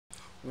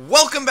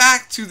Welcome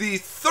back to the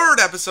third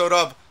episode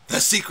of The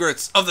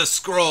Secrets of the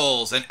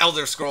Scrolls, an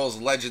Elder Scrolls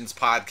Legends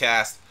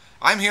podcast.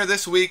 I'm here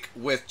this week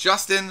with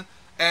Justin,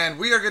 and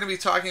we are going to be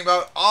talking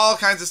about all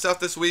kinds of stuff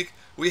this week.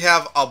 We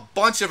have a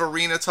bunch of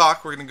arena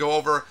talk. We're going to go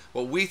over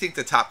what we think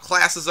the top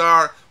classes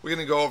are. We're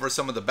going to go over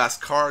some of the best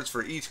cards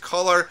for each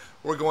color.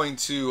 We're going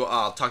to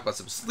talk about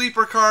some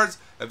sleeper cards,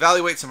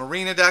 evaluate some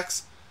arena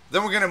decks.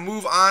 Then we're going to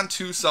move on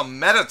to some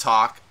meta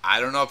talk.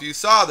 I don't know if you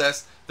saw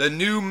this. The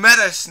new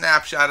meta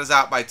snapshot is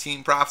out by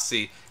Team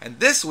Prophecy, and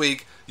this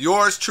week,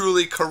 yours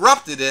truly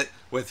corrupted it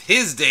with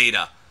his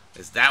data.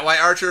 Is that why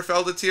Archer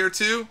fell to Tier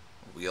 2?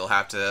 We'll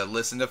have to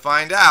listen to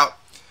find out.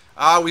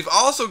 We've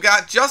also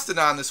got Justin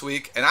on this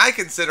week, and I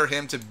consider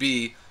him to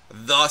be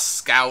the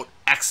scout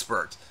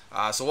expert.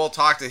 So we'll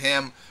talk to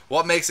him.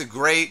 What makes it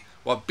great?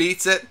 What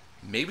beats it?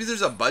 Maybe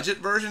there's a budget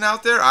version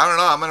out there? I don't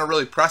know. I'm going to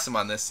really press him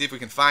on this, see if we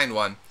can find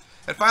one.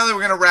 And finally,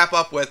 we're going to wrap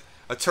up with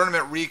a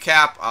tournament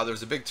recap. There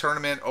was a big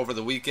tournament over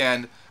the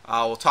weekend.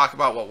 We'll talk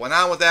about what went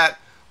on with that,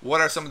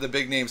 what are some of the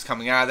big names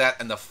coming out of that,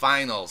 and the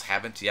finals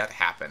haven't yet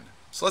happened.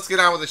 So let's get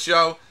on with the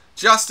show.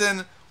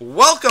 Justin,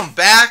 welcome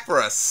back for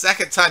a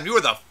second time. You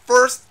were the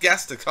first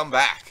guest to come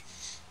back.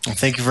 Well,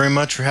 thank you very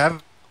much for having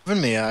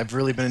me. I've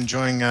really been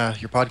enjoying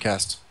your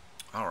podcast.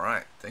 All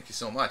right. Thank you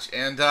so much.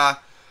 And how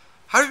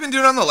have you been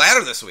doing on the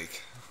ladder this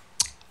week?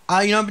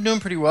 I've been doing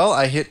pretty well.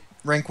 I hit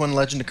rank 1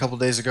 legend a couple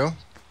days ago.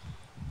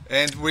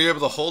 And were you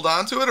able to hold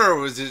on to it, or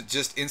was it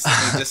just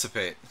instantly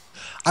dissipate?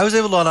 I was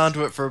able to hold on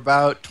to it for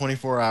about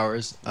 24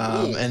 hours,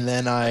 Ooh, and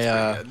then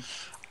I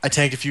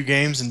tanked a few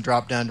games and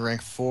dropped down to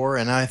rank 4,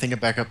 and now I think I'm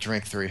back up to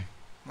rank 3.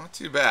 Not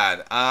too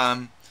bad.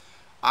 I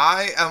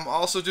am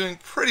also doing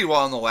pretty well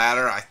on the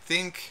ladder. I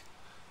think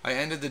I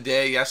ended the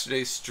day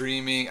yesterday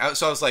streaming.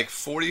 So I was like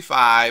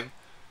 45,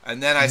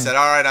 and then I said,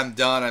 all right, I'm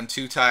done. I'm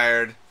too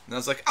tired. And I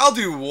was like, I'll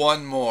do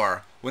one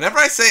more. Whenever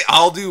I say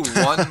I'll do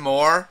one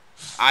more,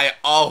 I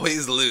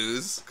always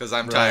lose because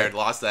I'm tired,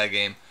 lost that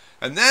game.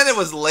 And then it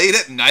was late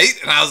at night,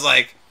 and I was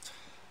like,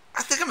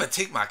 I think I'm going to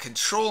take my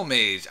control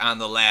mage on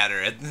the ladder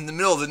in the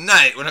middle of the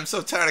night when I'm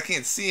so tired I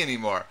can't see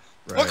anymore.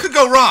 Right. What could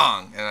go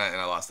wrong? And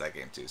I lost that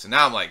game too. So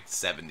now I'm like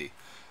 70.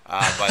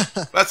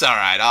 But that's all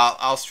right.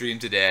 I'll stream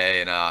today,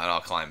 and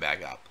I'll climb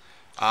back up.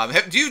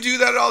 Do you do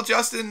that at all,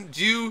 Justin?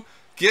 Do you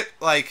get,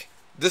 like,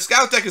 the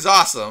scout deck is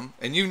awesome,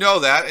 and you know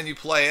that, and you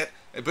play it.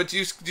 But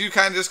do you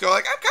kind of just go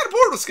like, I'm kind of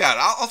bored with Scout.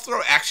 I'll throw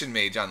Action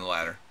Mage on the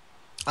ladder.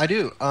 I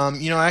do.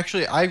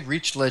 Actually, I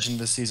reached Legend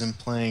this season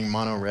playing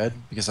Mono Red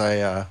because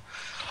I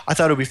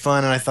thought it would be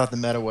fun, and I thought the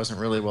meta wasn't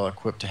really well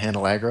equipped to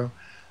handle aggro.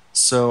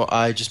 So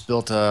I just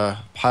built a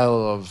pile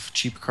of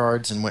cheap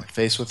cards and went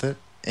face with it.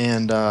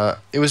 And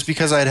it was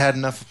because I had had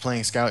enough of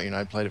playing Scout.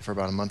 I'd played it for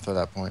about a month at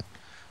that point.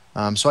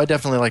 So I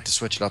definitely like to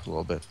switch it up a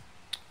little bit.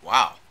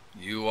 Wow.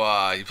 You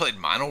played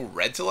Mono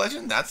Red to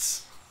Legend?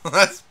 That's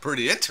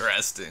pretty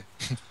interesting.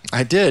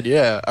 I did,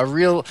 yeah. A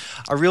real,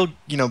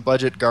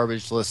 budget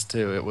garbage list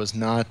too. It was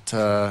not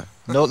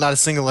not a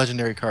single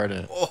legendary card in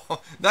it.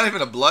 Oh, not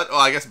even a blood. Oh,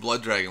 I guess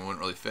Blood Dragon wouldn't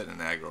really fit in an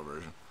aggro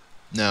version.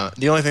 No,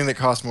 the only thing that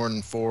cost more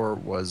than 4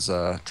 was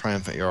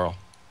Triumphant Jarl.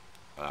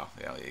 Oh,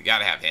 yeah, you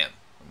gotta have him.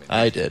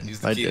 I did. He's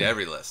the key to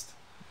every list.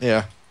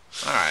 Yeah.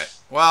 All right.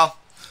 Well,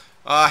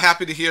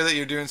 happy to hear that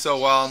you're doing so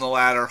well on the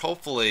ladder.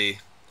 Hopefully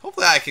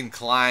I can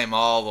climb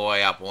all the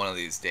way up one of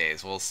these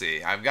days. We'll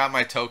see. I've got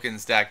my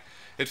tokens deck.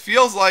 It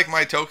feels like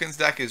my tokens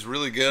deck is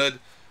really good,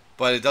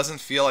 but it doesn't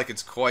feel like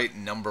it's quite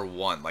number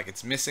 1. Like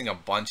it's missing a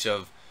bunch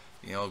of,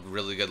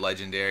 really good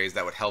legendaries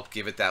that would help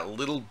give it that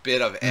little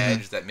bit of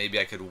edge that maybe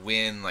I could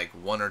win like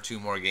 1 or 2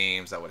 more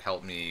games that would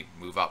help me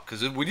move up.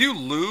 Because when you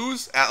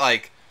lose at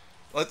like,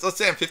 let's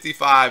say I'm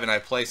 55 and I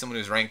play someone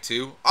who's rank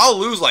 2, I'll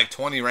lose like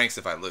 20 ranks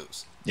if I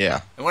lose.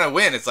 Yeah. And when I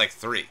win, it's like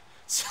 3.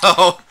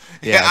 So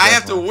yeah, I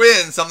have to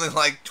win something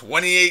like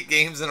 28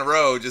 games in a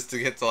row just to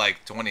get to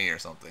like 20 or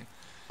something.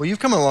 Well, you've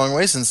come a long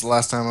way since the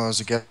last time I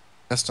was a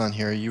guest on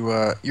here.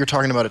 You're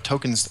talking about a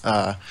tokens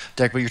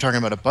deck, but you're talking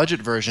about a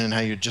budget version and how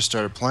you just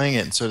started playing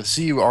it. And so to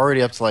see you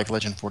already up to like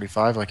Legend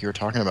 45, like you were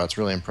talking about, it's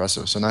really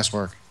impressive. So nice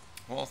work.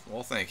 Well,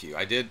 thank you.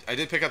 I did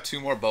pick up 2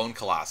 more Bone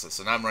Colossus,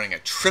 and I'm running a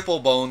triple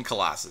Bone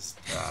Colossus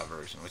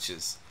version, which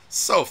is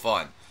so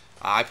fun.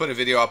 I put a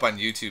video up on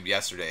YouTube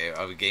yesterday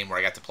of a game where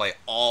I got to play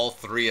all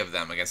 3 of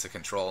them against a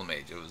control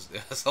mage. It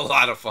was a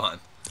lot of fun.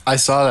 I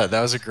saw that.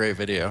 That was a great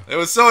video. It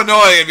was so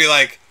annoying. It'd be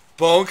like,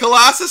 Bone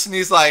Colossus? And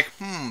he's like,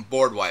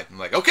 board wipe. I'm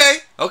like,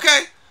 okay.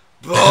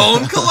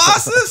 Bone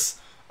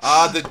Colossus?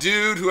 The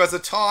dude who has a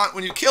taunt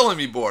when you kill him,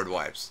 he board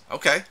wipes.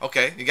 Okay.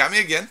 You got me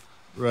again.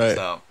 Right.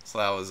 So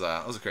that was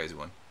a crazy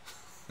one.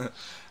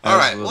 All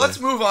right, well, let's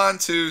move on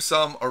to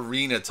some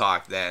arena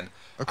talk then.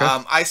 Okay.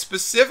 I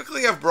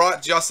specifically have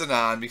brought Justin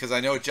on because I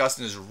know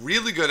Justin is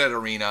really good at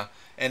arena,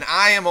 and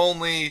I am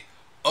only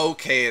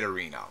okay at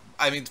arena.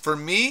 I mean, for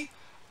me,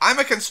 I'm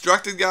a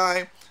constructed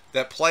guy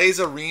that plays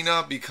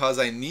arena because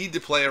I need to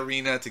play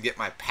arena to get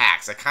my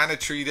packs. I kind of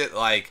treat it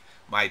like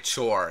my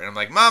chore, and I'm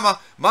like, Mama,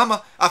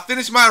 I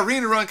finished my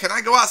arena run. Can I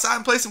go outside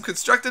and play some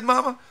constructed,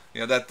 Mama?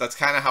 That's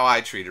kind of how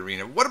I treat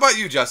arena. What about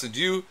you, Justin? Do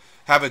you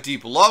have a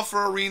deep love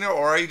for Arena,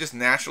 or are you just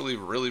naturally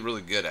really,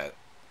 really good at it?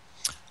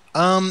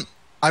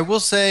 I will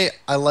say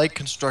I like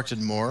Constructed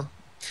more,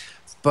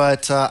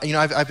 but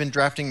I've been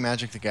drafting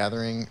Magic the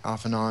Gathering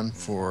off and on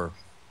for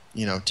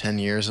 10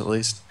 years at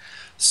least.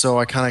 So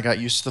I kind of got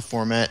used to the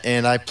format,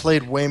 and I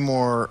played way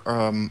more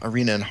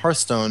Arena and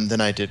Hearthstone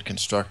than I did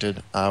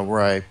Constructed,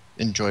 where I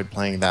enjoyed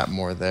playing that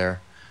more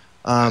there.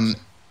 Um,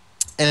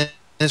 and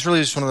it's really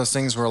just one of those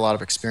things where a lot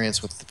of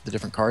experience with the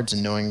different cards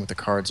and knowing what the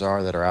cards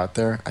are that are out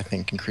there, I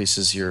think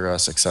increases your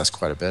success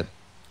quite a bit.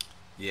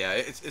 Yeah,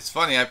 it's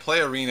funny. I play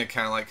Arena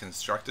kind of like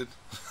Constructed.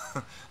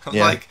 I'm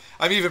Yeah. like,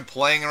 I'm even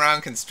playing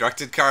around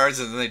Constructed cards,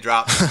 and then they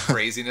drop some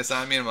craziness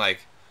on me. And I'm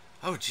like,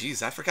 oh,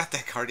 geez, I forgot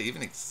that card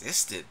even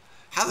existed.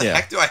 How the Yeah.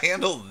 heck do I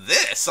handle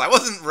this? I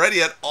wasn't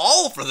ready at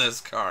all for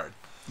this card.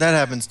 That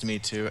happens to me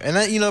too, and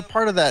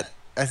part of that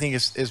I think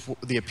is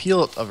the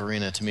appeal of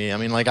Arena to me. I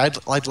mean, like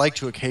I'd like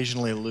to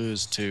occasionally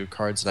lose to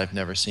cards that I've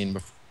never seen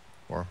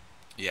before.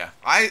 Yeah,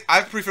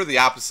 I prefer the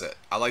opposite.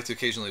 I like to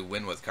occasionally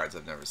win with cards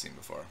I've never seen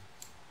before.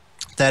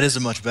 That is a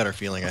much better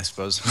feeling, I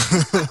suppose.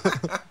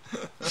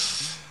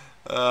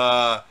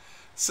 Uh,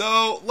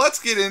 so let's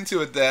get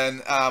into it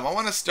then. I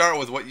want to start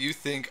with what you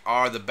think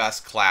are the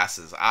best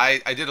classes.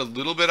 I did a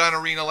little bit on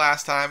Arena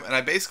last time, and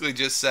I basically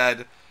just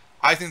said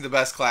I think the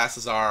best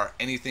classes are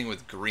anything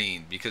with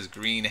green, because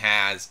green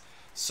has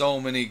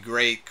so many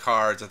great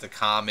cards at the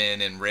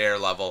common and rare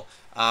level.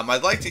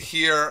 I'd like to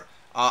hear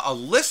a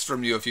list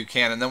from you if you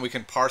can, and then we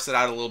can parse it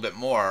out a little bit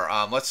more.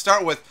 Let's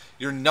start with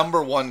your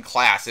number one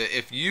class.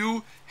 If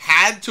you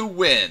had to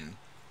win,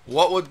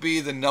 what would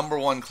be the number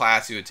one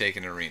class you would take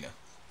in Arena?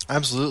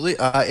 Absolutely.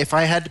 If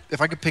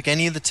I could pick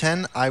any of the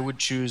 10, I would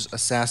choose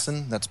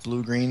Assassin. That's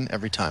blue green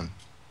every time.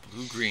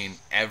 Blue green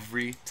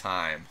every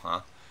time,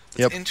 huh? It's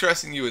Yep.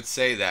 interesting you would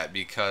say that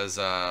because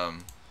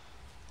am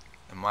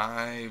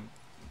I?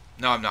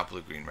 No, I'm not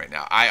blue green right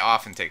now. I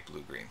often take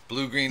blue green.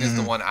 Blue green is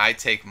the one I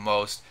take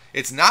most.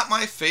 It's not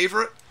my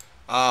favorite.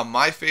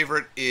 My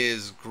favorite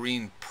is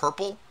green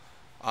purple.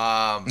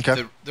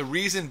 Okay. The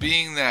reason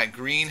being that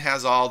green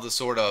has all the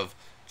sort of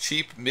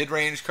cheap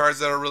mid-range cards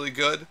that are really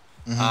good.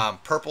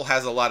 Purple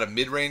has a lot of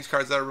mid-range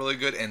cards that are really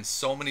good, and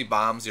so many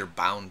bombs you're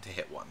bound to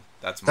hit one.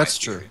 That's my That's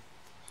theory. true.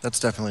 That's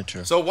definitely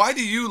true. So why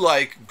do you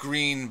like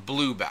green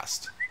blue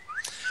best?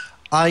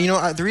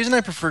 The reason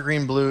I prefer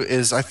green blue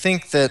is I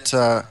think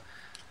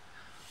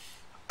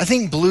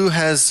blue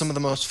has some of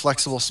the most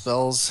flexible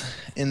spells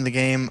in the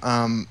game.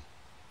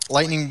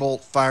 Lightning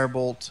Bolt,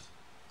 Firebolt,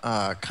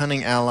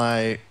 Cunning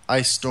Ally,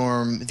 Ice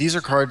Storm. These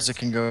are cards that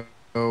can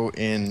go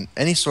in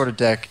any sort of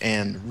deck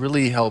and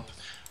really help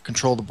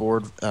control the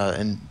board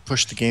and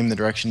push the game in the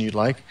direction you'd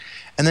like.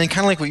 And then kind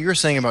of like what you were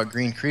saying about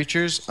green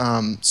creatures,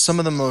 some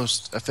of the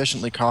most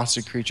efficiently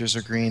costed creatures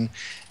are green,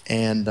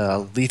 and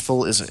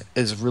Lethal is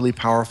a really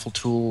powerful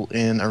tool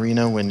in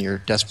Arena when you're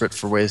desperate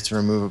for ways to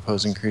remove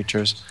opposing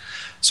creatures.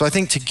 So I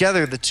think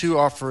together the two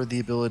offer the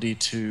ability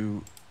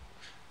to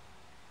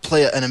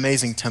play an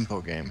amazing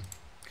tempo game.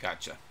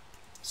 Gotcha.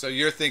 So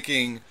you're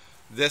thinking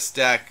this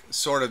deck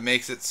sort of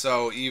makes it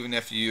so even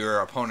if your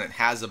opponent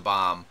has a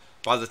bomb,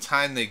 by the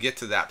time they get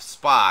to that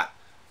spot,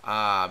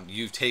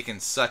 you've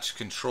taken such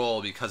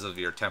control because of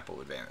your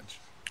tempo advantage.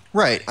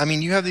 Right. I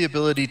mean, you have the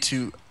ability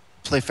to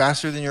play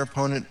faster than your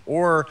opponent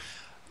or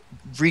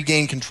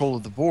regain control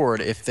of the board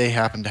if they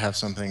happen to have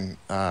something,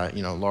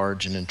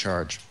 large and in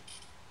charge.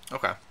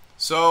 Okay.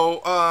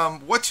 So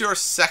what's your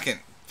second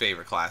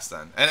favorite class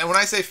then? And when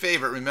I say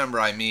favorite, remember,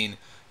 I mean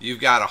you've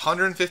got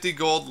 150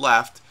 gold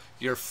left.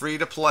 You're free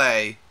to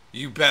play.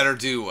 You better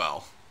do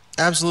well.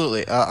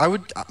 Absolutely.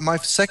 My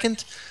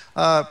second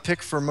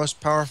pick for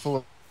most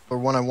powerful, or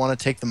one I want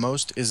to take the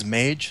most, is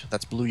Mage.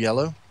 That's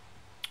blue-yellow.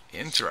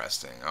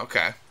 Interesting.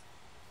 Okay.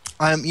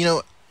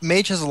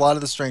 Mage has a lot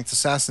of the strengths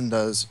Assassin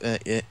does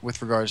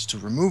with regards to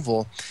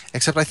removal,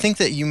 except I think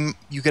that you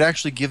could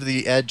actually give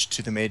the edge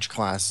to the Mage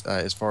class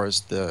as far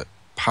as the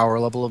power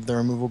level of the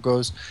removal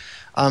goes.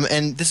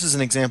 And this is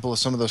an example of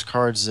some of those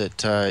cards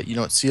that you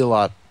don't see a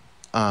lot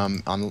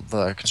on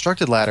the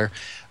constructed ladder,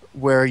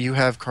 where you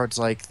have cards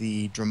like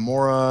the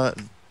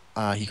Dremora.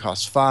 He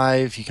costs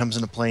 5. He comes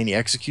into play and he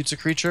executes a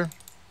creature.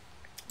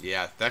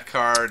 Yeah, that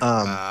card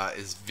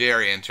is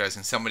very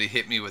interesting. Somebody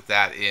hit me with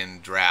that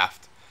in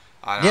draft.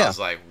 And I was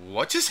like,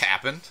 what just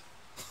happened?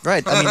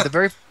 Right. I mean,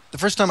 the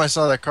first time I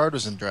saw that card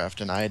was in draft,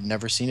 and I had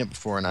never seen it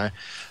before. And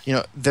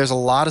there's a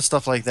lot of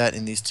stuff like that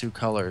in these two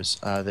colors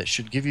that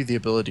should give you the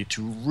ability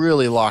to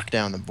really lock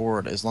down the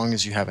board as long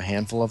as you have a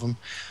handful of them.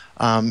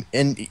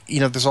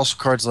 There's also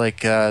cards like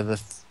the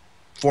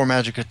 4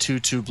 magic, a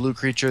 2/2 blue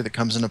creature that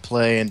comes into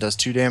play and does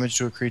 2 damage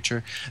to a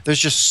creature. There's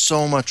just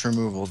so much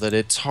removal that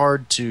it's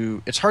hard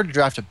to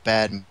draft a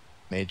bad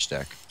Mage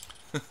deck.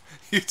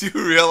 You do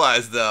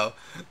realize though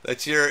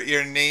that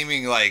you're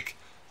naming like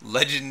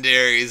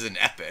legendaries and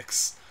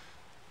epics.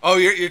 Oh,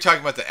 you're talking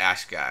about the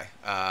Ash guy.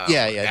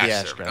 The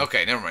Ash Servant. guy.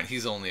 Okay, never mind.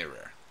 He's only a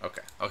rare.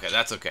 Okay,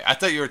 that's okay. I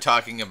thought you were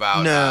talking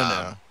about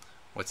No.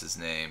 what's his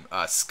name?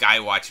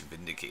 Skywatch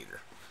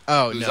Vindicator.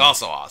 Oh, who's no.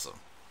 also awesome.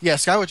 Yeah,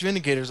 Skywatch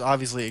Vindicator is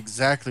obviously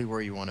exactly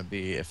where you want to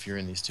be if you're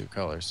in these two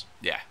colors.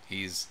 Yeah,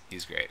 he's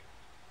great.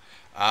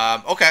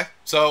 Okay,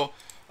 so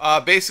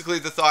basically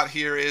the thought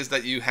here is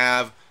that you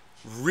have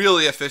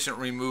really efficient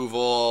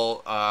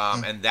removal,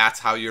 Mm. and that's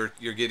how you're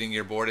getting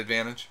your board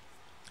advantage.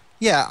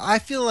 Yeah, I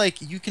feel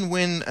like you can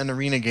win an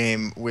arena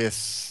game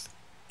with,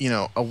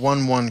 a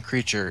 1/1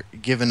 creature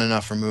given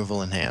enough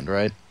removal in hand,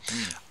 right?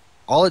 Mm,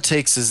 All it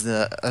takes is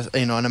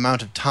an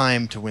amount of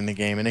time to win the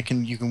game,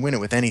 and you can win it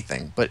with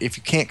anything. But if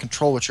you can't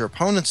control what your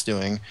opponent's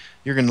doing,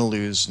 you're going to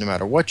lose no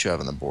matter what you have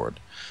on the board.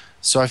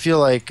 So I feel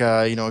like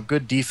a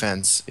good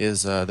defense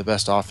is the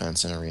best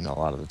offense in arena a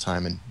lot of the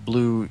time, and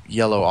blue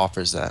yellow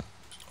offers that.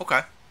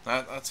 okay,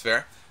 that's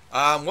fair.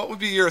 What would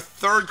be your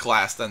third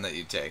class then that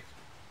you take?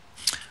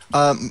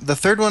 The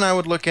third one I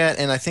would look at,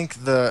 and I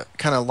think the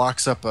kind of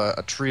locks up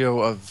a trio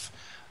of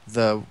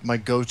the my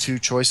go-to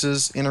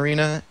choices in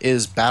arena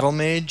is Battle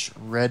Mage,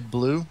 red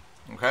blue,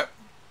 Okay.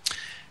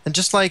 and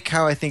just like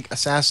how I think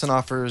Assassin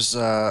offers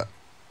the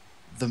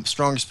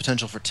strongest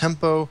potential for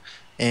tempo,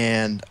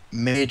 and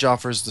Mage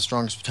offers the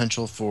strongest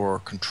potential for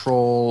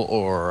control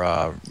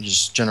or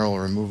just general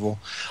removal.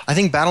 I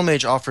think Battle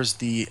Mage offers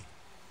the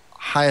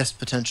highest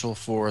potential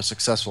for a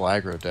successful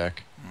aggro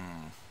deck.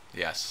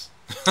 Yes.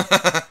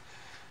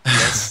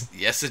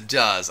 Yes, it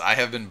does. I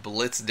have been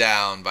blitzed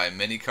down by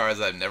many cards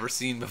I've never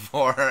seen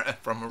before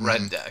from a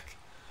red Mhm. deck.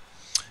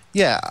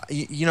 Yeah,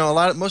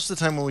 most of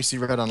the time when we see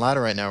red on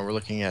ladder right now, we're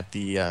looking at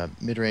the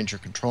mid-range or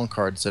control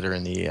cards that are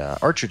in the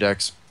archer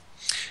decks,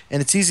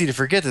 and it's easy to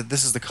forget that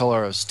this is the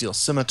color of Steel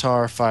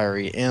Scimitar,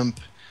 Fiery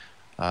Imp,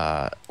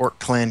 Orc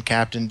Clan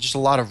Captain, just a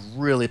lot of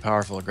really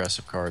powerful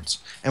aggressive cards.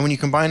 And when you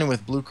combine it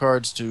with blue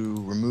cards to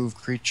remove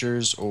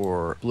creatures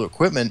or blue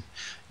equipment,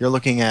 you're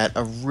looking at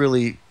a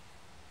really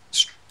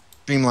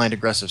streamlined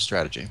aggressive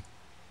strategy.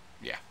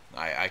 Yeah,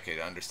 I could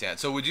understand.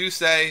 So would you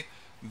say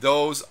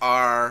those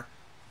are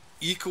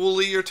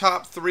equally your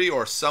top three,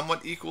 or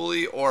somewhat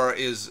equally, or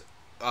is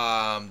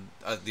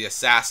the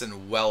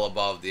assassin well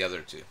above the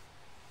other two?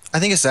 I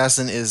think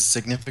Assassin is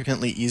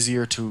significantly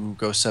easier to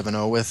go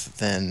 7-0 with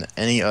than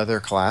any other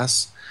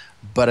class,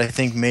 but I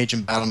think Mage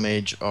and Battle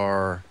Mage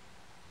are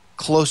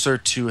closer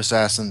to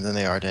Assassin than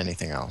they are to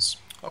anything else.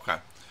 Okay.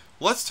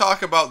 Let's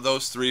talk about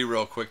those three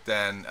real quick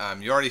then.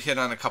 You already hit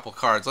on a couple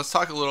cards. Let's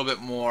talk a little bit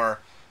more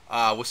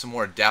with some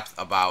more depth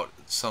about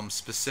some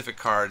specific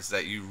cards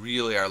that you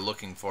really are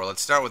looking for.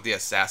 Let's start with the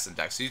Assassin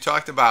deck. So you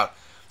talked about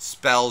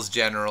spells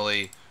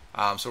generally.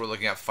 So we're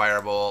looking at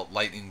Firebolt,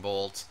 Lightning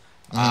Bolt.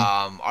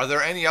 Mhm. Are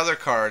there any other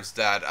cards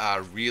that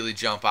really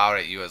jump out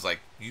at you as like,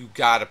 you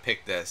gotta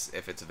pick this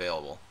if it's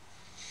available?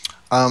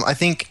 I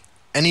think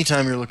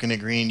anytime you're looking at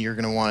green, you're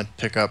going to want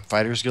to pick up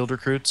Fighters Guild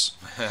recruits.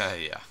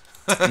 Yeah.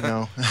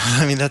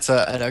 I mean that's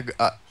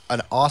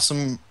an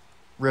awesome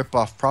rip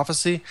off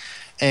prophecy,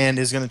 and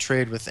is going to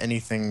trade with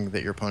anything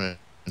that your opponent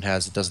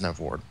has that doesn't have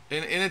ward.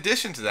 In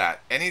addition to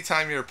that,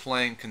 anytime you're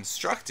playing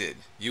constructed,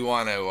 you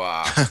want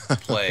to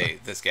play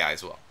this guy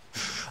as well.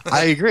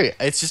 I agree.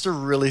 It's just a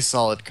really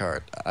solid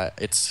card.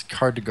 It's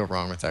hard to go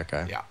wrong with that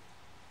guy. Yeah.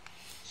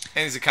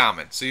 And he's a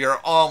common, so you're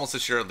almost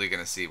assuredly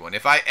going to see one.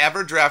 If I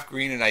ever draft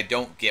green and I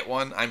don't get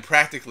one, I'm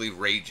practically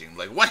raging.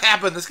 Like, what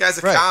happened? This guy's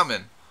a Right.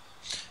 common.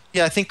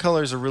 Yeah, I think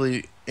colors are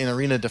really in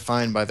arena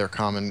defined by their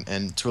common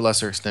and to a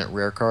lesser extent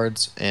rare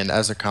cards. And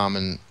as a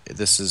common,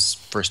 this is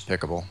first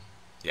pickable.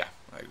 Yeah,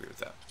 I agree with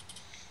that.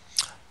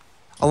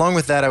 Along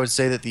with that, I would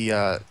say that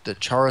the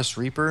Charos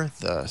Reaper,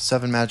 the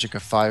 7 magic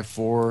of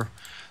 5/4,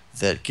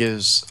 that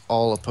gives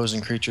all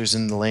opposing creatures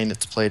in the lane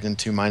it's played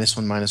into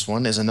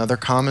 -1/-1, is another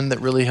common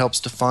that really helps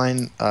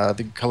define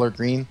the color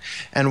green.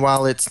 And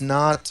while it's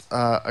not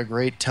a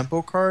great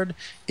tempo card,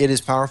 it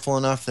is powerful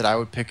enough that I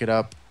would pick it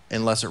up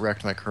unless it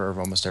wrecked my curve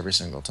almost every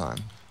single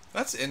time.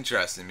 That's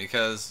interesting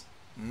because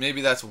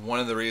maybe that's one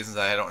of the reasons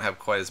I don't have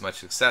quite as much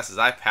success is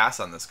I pass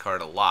on this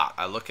card a lot.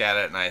 I look at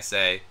it and I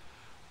say,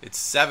 it's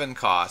 7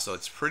 cost, so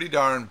it's pretty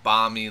darn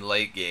bomby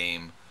late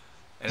game.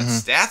 And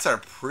its Hmm. stats are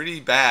pretty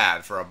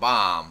bad for a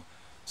bomb.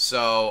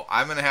 So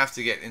I'm going to have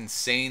to get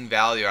insane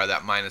value out of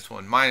that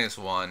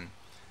 -1/-1.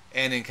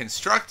 And in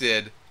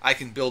constructed, I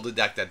can build a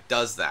deck that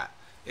does that.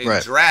 In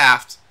Right.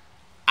 draft,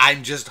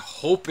 I'm just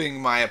hoping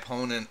my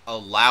opponent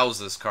allows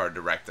this card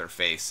to wreck their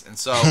face. And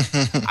so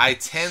I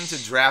tend to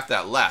draft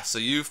that less. So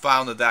you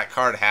found that that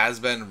card has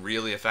been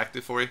really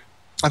effective for you?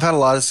 I've had a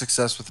lot of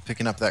success with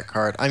picking up that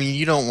card. I mean,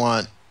 you don't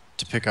want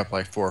to pick up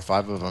like 4 or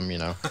 5 of them.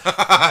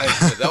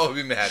 That would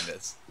be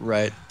madness.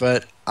 Right,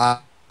 but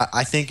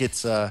I think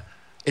it's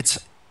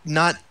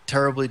not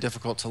terribly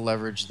difficult to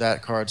leverage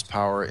that card's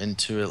power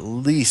into at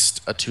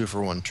least a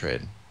 2-for-1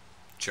 trade.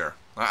 Sure.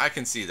 I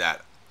can see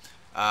that.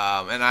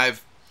 And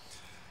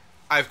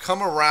I've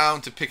come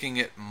around to picking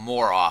it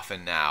more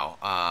often now.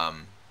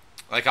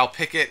 Like I'll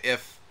pick it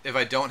if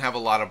I don't have a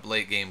lot of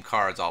late game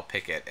cards, I'll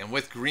pick it. And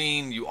with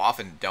green, you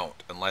often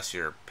don't unless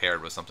you're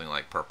paired with something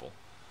like purple.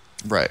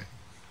 Right.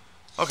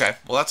 Okay,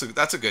 well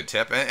that's a good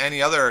tip.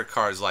 Any other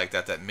cards like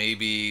that that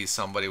maybe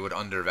somebody would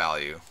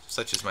undervalue,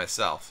 such as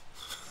myself?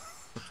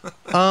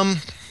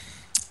 Um,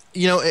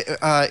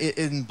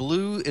 In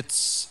blue,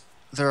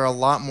 there are a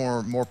lot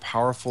more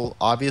powerful,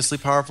 obviously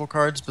powerful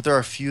cards, but there are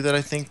a few that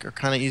I think are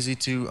kind of easy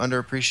to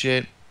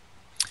underappreciate.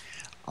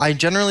 I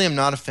generally am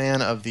not a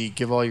fan of the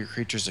give all your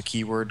creatures a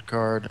keyword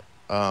card,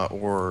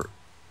 or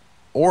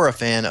a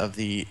fan of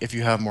the if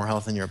you have more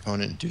health than your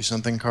opponent, do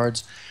something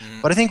cards.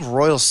 Mhm. But I think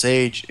Royal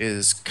Sage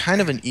is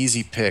kind of an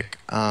easy pick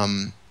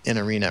in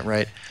Arena,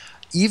 right?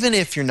 Even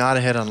if you're not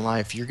ahead on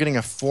life, you're getting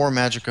a 4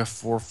 Magicka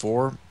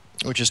 4/4,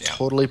 which is Yeah.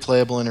 totally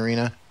playable in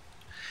Arena.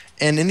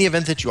 And in the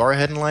event that you are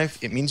ahead in life,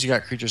 it means you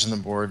got creatures on the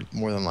board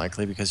more than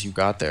likely because you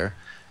got there.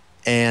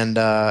 And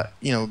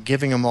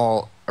giving them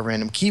all a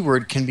random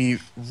keyword can be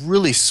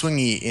really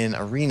swingy in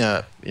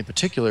Arena, in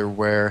particular,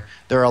 where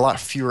there are a lot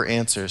fewer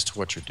answers to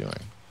what you're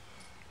doing.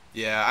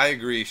 Yeah, I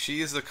agree.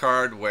 She is the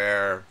card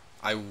where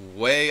I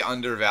way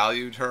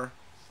undervalued her.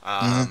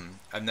 Hmm.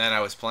 And then I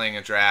was playing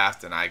a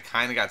draft and I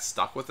kind of got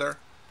stuck with her.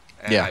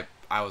 And Yeah,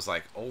 I was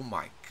like, oh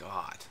my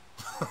god.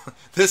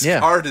 This yeah,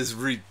 card is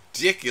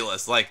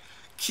ridiculous. Like,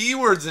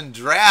 keywords in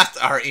draft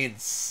are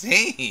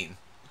insane.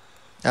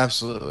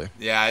 absolutely.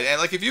 Yeah,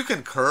 and like if you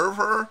can curve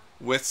her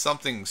with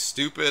something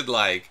stupid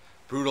like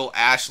Brutal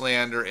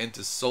Ashlander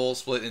into Soul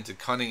Split into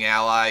Cunning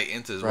Ally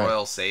into Right,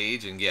 Royal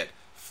Sage and get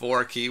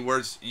 4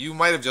 keywords, you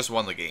might have just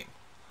won the game.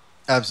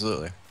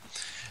 absolutely.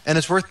 And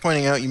it's worth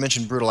pointing out, you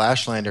mentioned Brutal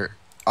Ashlander.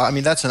 I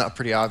mean, that's a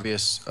pretty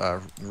obvious,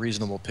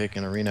 reasonable pick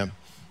in Arena.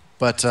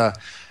 But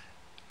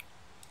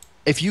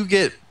if you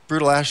get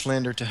Brutal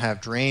Ashlander to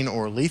have Drain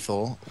or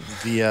Lethal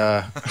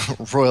via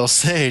Royal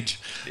Sage,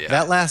 Yeah.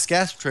 that last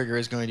gasp trigger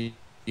is going to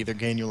either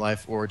gain you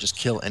life or just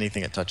kill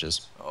anything it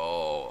touches.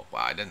 Oh,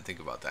 wow, I didn't think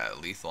about that.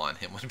 Lethal on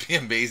him would be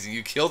amazing.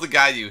 You kill the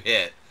guy you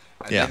hit,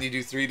 and Yeah, then you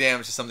do 3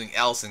 damage to something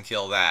else and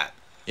kill that.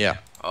 yeah.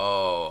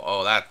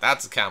 Oh,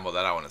 that's a combo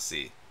that I want to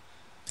see.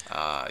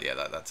 Yeah,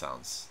 that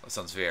sounds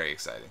very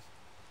exciting.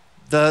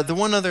 The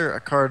one other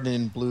card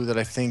in blue that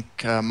I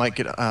think might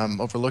get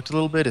overlooked a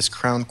little bit is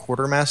Crown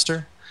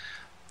Quartermaster.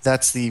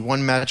 That's the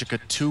 1 Magicka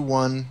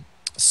 2/1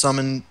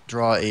 summon,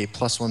 draw a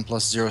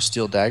 +1/+0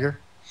 steel dagger.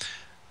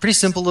 Pretty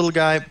simple little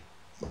guy,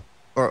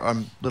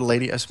 or little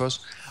lady, I suppose.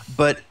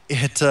 But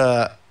it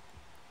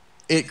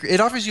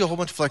offers you a whole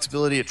bunch of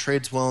flexibility. It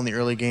trades well in the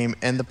early game,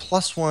 and the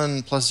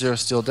 +1/+0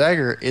 steel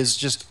dagger is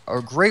just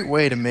a great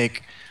way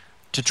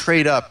to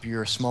trade up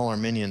your smaller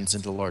minions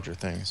into larger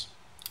things.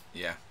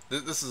 Yeah,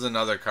 this is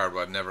another card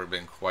where I've never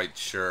been quite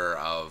sure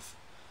of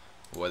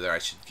whether I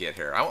should get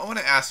here. I want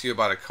to ask you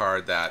about a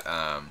card that,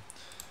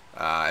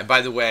 and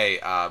by the way,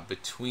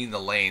 Between the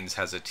Lanes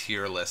has a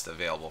tier list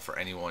available for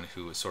anyone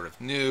who is sort of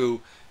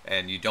new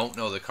and you don't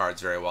know the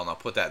cards very well, and I'll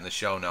put that in the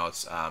show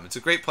notes. It's a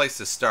great place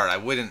to start. I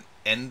wouldn't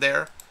end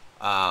there,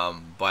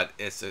 but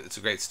it's a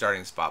great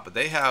starting spot. But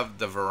they have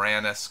the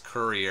Varanus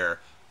Courier,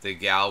 the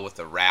gal with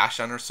the rash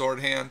on her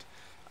sword hand.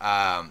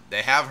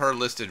 They have her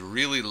listed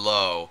really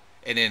low,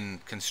 and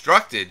in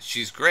constructed,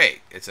 she's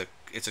great. It's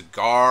a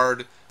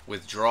guard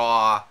with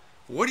draw.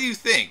 What do you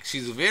think?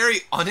 She's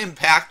very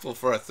unimpactful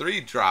for a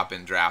 3-drop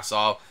in draft.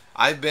 So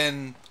I've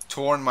been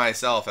torn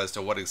myself as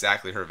to what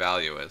exactly her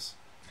value is.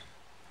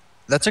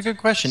 That's a good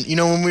question.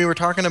 When we were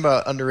talking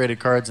about underrated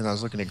cards and I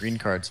was looking at green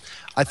cards,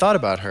 I thought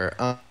about her.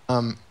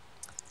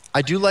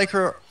 I do like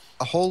her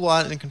a whole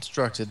lot in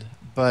constructed,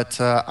 but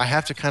I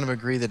have to kind of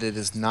agree that it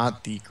is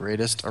not the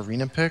greatest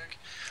arena pick.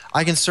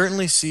 I can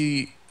certainly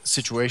see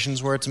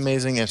situations where it's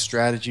amazing and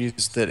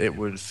strategies that it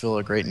would fill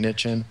a great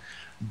niche in,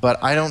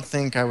 but I don't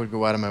think I would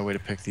go out of my way to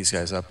pick these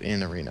guys up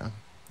in arena.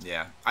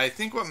 Yeah, I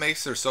think what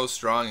makes her so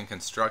strong and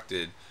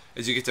constructed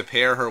is you get to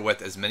pair her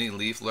with as many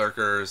leaf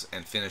lurkers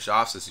and finish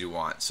offs as you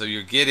want. So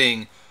you're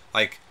getting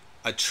like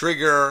a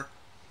trigger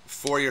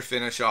for your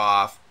finish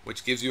off,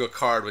 which gives you a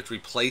card which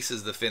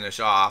replaces the finish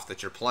off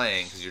that you're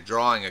playing because you're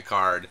drawing a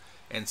card.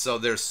 And so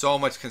there's so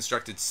much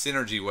constructed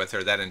synergy with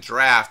her that in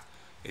draft,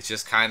 it's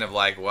just kind of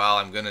like, well,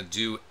 I'm going to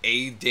do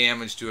a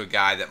damage to a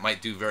guy that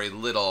might do very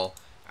little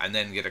and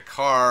then get a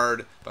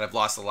card, but I've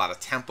lost a lot of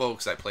tempo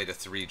because I played a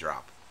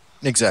 3-drop.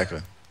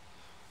 Exactly.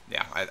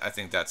 Yeah, I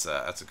think that's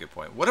a good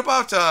point. What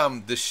about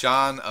the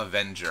Shan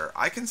Avenger?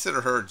 I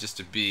consider her just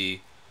to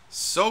be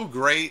so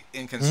great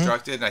in Mhm.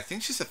 constructed, and I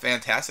think she's a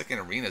fantastic in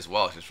arena as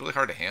well. She's really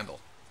hard to handle.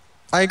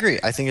 I agree.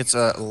 I think it's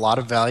a lot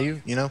of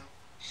value.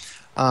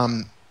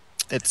 Um,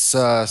 it's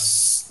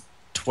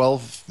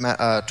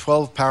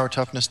 12 power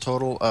toughness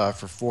total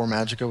for 4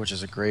 Magicka, which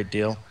is a great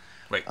deal.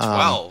 Wait, Um,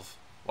 12?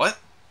 What?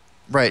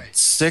 right,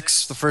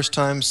 6 the first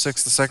time,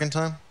 6 the second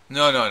time?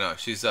 No.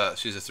 She's a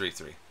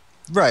 3/3.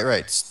 Right,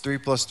 right. It's 3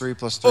 plus 3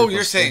 plus 3 Oh, you're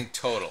plus 3. saying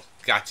total.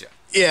 Gotcha.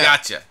 Yeah.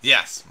 Gotcha.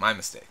 Yes, my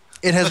mistake.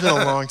 It has been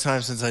a long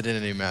time since I did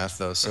any math,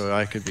 though, so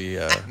I could be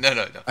No.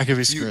 I could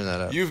be You screwing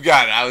that up. you've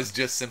got it. I was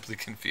just simply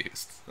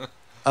confused.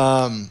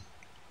 Um,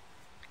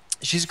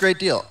 she's a great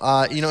deal.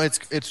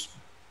 It's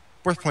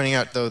worth pointing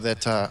out though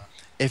that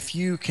if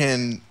you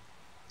can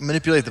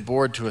manipulate the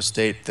board to a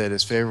state that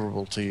is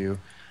favorable to you,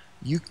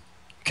 you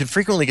can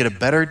frequently get a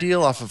better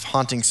deal off of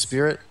Haunting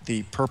Spirit,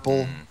 the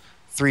purple Mm,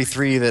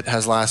 3/3 that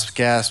has last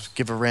gasp.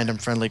 Give a random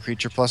friendly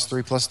creature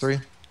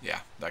 +3/+3. yeah,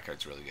 that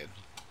card's really good.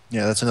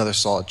 Yeah, that's another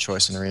solid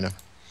choice in Arena.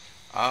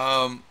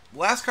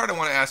 Last card I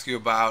want to ask you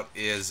about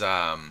is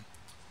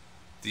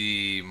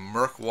the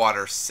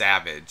Murkwater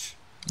Savage.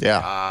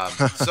 Yeah.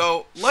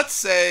 So let's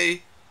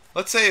say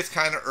it's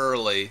kind of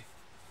early,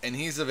 and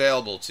he's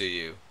available to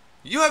you.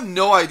 You have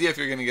no idea if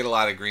you're going to get a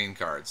lot of green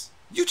cards.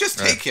 You just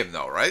Right. take him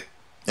though, right?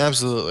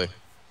 Absolutely.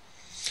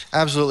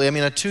 Absolutely. I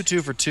mean, a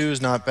 2/2 for 2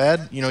 is not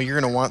bad. You know, you're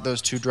going to want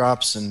those 2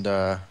 drops and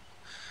to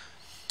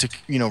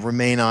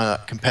remain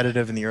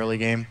competitive in the early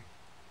game.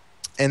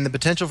 And the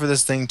potential for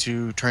this thing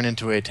to turn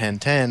into a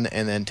 10-10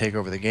 and then take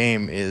over the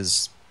game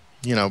is,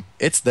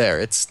 it's there.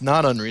 It's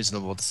not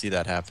unreasonable to see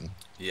that happen.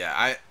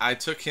 Yeah, I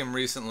took him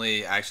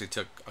recently. I actually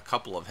took a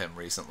couple of him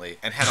recently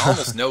and had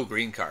almost no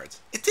green cards.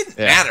 It didn't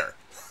Yeah. matter.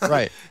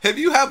 Right. If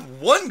you have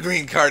one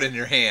green card in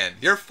your hand,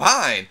 you're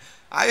fine.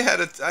 I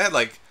had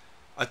like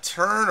a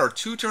turn or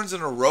 2 turns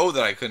in a row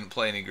that I couldn't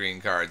play any green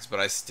cards, but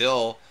I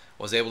still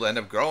was able to end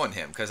up growing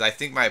him because I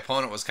think my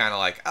opponent was kind of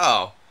like,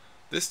 oh,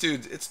 this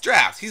dude, it's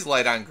draft. He's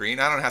light on green.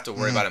 I don't have to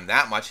worry about him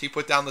that much. He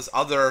put down this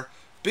other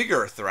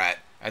bigger threat,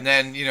 and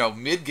then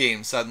mid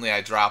game suddenly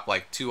I drop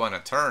like 2 on a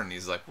turn.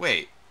 He's like,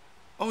 wait,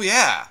 oh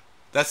yeah,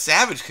 that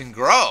Savage can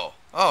grow.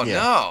 Oh Yeah.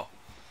 no.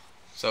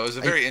 So it was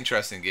a very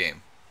interesting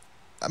game.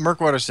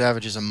 Murkwater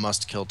Savage is a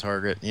must-kill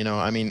target.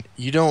 I mean,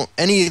 you don't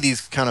any of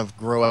these kind of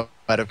grow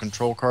out of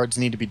control cards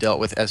need to be dealt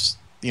with as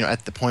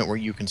at the point where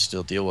you can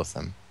still deal with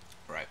them.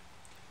 Right.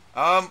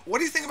 What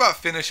do you think about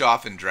finish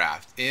off in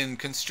draft? In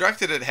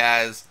constructed, it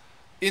has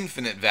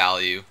infinite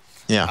value.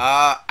 Yeah.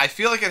 I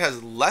feel like it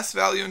has less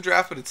value in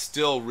draft, but it's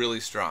still really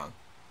strong.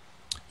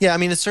 Yeah, I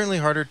mean, it's certainly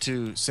harder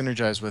to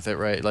synergize with it,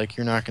 right? Like,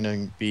 you're not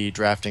going to be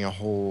drafting a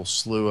whole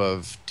slew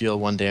of deal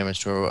 1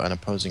 damage to an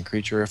opposing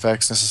creature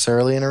effects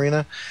necessarily in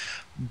Arena.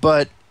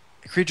 But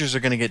creatures are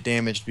going to get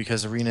damaged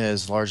because Arena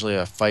is largely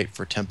a fight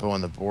for tempo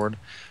on the board.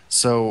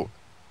 So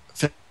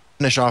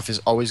finish off is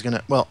always going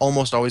to, well,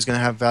 almost always going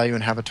to have value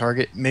and have a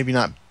target. Maybe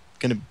not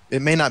going to,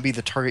 it may not be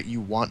the target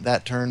you want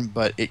that turn,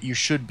 but you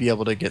should be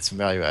able to get some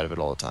value out of it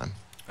all the time.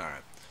 All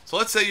right. So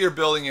let's say you're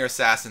building your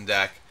assassin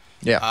deck.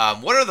 Yeah.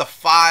 What are the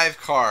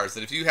 5 cards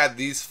that if you had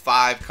these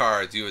 5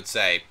 cards, you would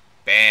say,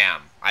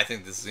 bam, I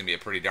think this is going to be a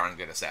pretty darn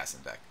good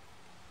assassin deck?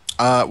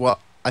 Well,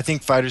 I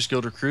think Fighters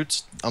Guild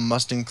Recruits a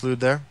must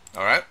include there.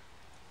 All right.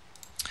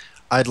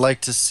 I'd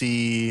like to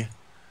see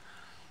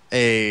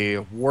a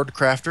Ward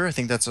Crafter. I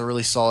think that's a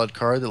really solid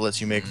card that lets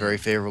you make very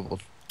favorable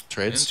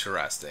trades.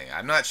 Interesting.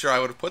 I'm not sure I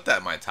would have put that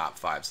in my top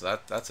 5, so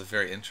that's a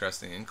very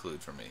interesting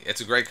include for me.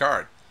 It's a great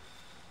card.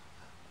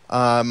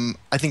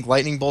 I think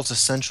Lightning Bolt's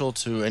essential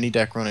to any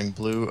deck running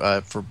blue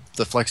for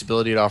the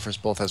flexibility it offers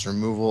both as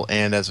removal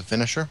and as a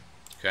finisher.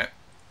 Okay.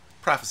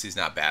 Prophecy's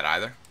not bad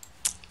either.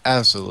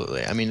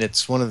 Absolutely. I mean,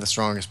 it's one of the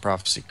strongest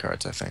Prophecy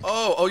cards, I think.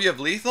 Oh, you have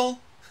lethal?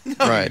 No,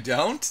 Right. you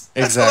don't.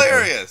 That's Exactly.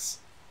 hilarious.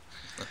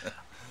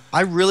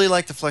 I really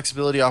like the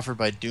flexibility offered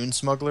by Dune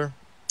Smuggler.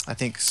 I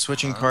think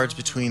switching cards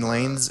between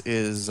lanes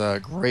is a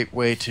great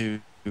way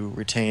to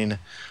retain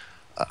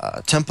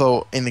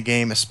tempo in the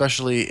game,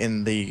 especially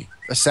in the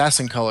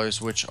assassin colors,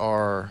 which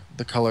are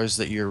the colors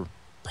that you're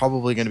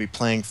probably going to be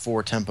playing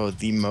for tempo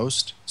the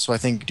most. So I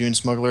think Dune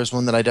Smuggler is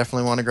one that I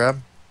definitely want to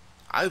grab.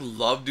 I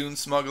love Dune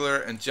Smuggler,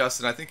 and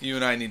Justin, I think you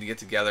and I need to get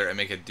together and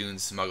make a Dune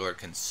Smuggler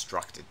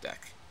constructed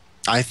deck.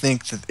 I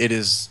think that it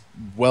is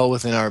well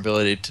within our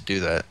ability to do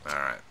that. All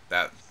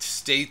right.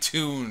 Stay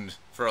tuned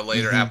for a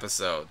later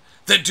episode.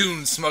 The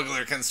Dune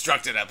Smuggler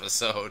constructed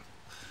episode.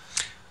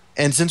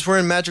 And since we're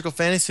in Magical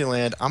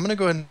Fantasyland, I'm going to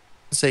go ahead and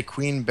say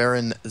Queen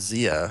Baron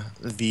Zia.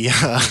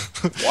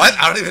 What?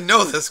 I don't even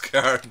know this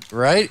card.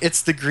 Right?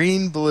 It's the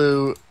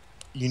green-blue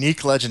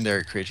unique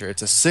legendary creature.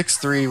 It's a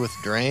 6/3 with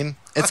Drain.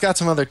 It's got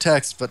some other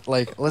text, but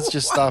let's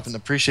just stop and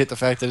appreciate the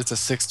fact that it's a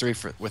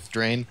 6/3 with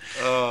Drain.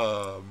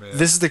 Oh, man.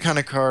 This is the kind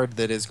of card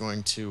that is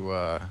going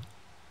to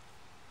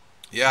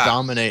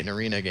dominate an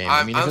arena game.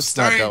 I mean, if it's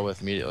not dealt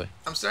with immediately.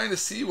 I'm starting to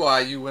see why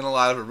you win a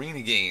lot of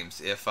arena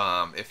games. If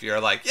you're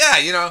like,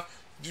 yeah,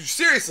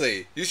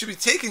 seriously, you should be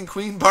taking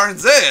Queen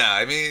Barnzea.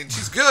 I mean,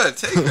 she's good.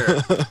 Take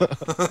her.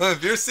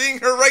 If you're seeing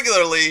her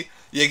regularly,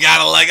 you got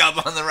a leg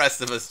up on the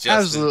rest of us, Justin.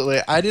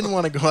 Absolutely. I didn't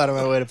want to go out of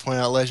my way to point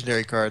out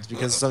legendary cards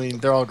because, I mean,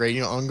 they're all great.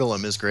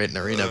 Ungolem is great in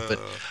Arena, but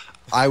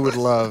I would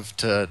love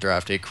to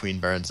draft a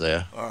Queen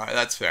Barnzea. All right,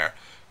 that's fair.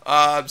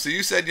 So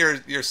you said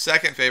your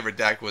second favorite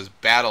deck was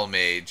Battle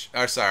Mage.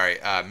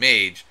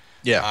 Mage.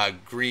 Yeah.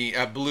 Green,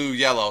 blue,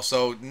 yellow.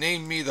 So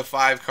name me the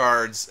 5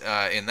 cards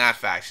in that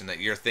faction that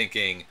you're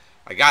thinking,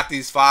 I got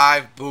these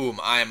 5, boom,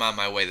 I am on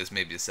my way. This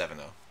may be a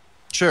 7-0.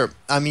 Sure.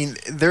 I mean,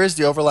 there is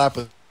the overlap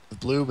with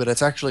blue, but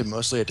it's actually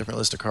mostly a different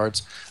list of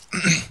cards.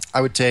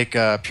 I would take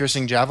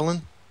Piercing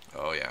Javelin.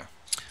 Oh, yeah.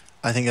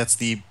 I think that's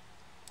the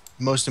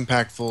most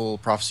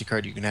impactful prophecy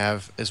card you can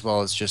have, as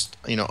well as just,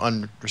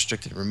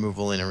 unrestricted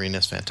removal in Arena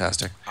is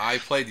fantastic. I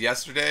played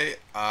yesterday,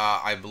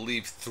 I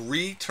believe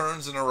 3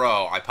 turns in a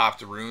row, I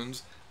popped the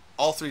runes.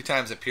 All 3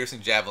 times that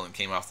Piercing Javelin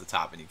came off the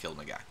top and he killed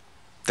my guy.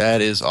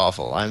 That is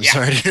awful. I'm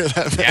sorry to hear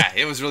that, man. Yeah,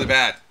 it was really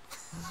bad.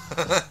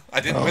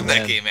 I didn't win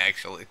that game,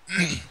 actually.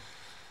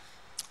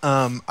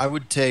 I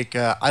would take.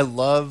 I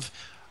love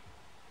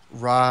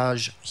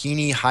Raj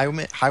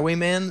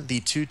Highwayman,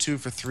 the 2/2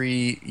 for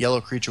 3 yellow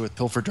creature with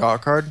Pilfer draw a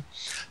card.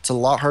 It's a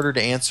lot harder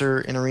to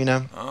answer in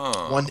Arena.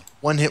 Oh.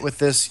 One hit with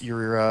this,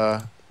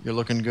 you're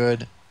looking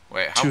good.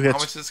 Wait, Two how hits,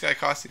 much does this guy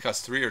cost? He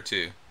costs 3 or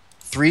 2?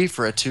 3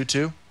 for a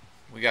 2/2.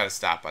 We got to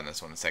stop on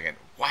this one a second.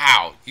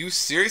 Wow, you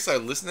seriously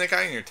listen to that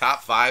guy in your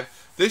top 5?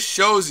 This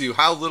shows you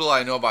how little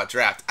I know about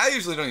draft. I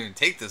usually don't even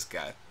take this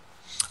guy.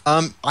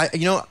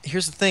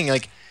 Here's the thing.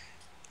 Like,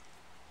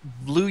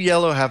 blue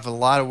yellow have a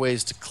lot of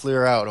ways to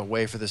clear out a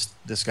way for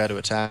this guy to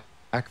attack.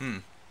 Hmm.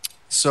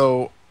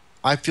 So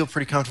I feel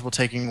pretty comfortable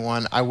taking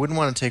one. I wouldn't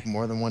want to take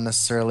more than one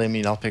necessarily. I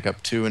mean, I'll pick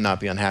up 2 and not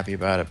be unhappy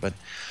about it, but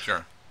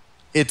Sure.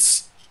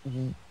 it's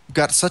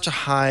got such a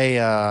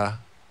high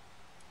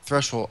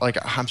threshold,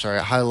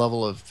 a high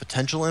level of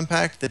potential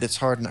impact that it's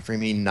hard for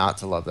me not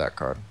to love that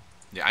card.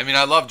 Yeah, I mean,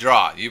 I love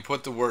draw. You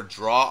put the word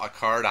draw a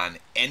card on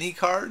any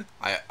card,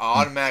 I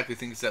automatically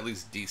think it's at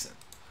least decent.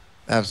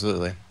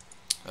 Absolutely.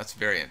 That's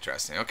very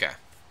interesting. Okay.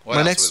 What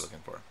My else next are we looking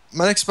for?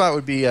 my next spot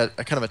would be a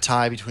kind of a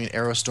tie between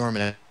Aerostorm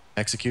and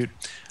Execute.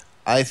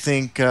 I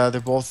think they're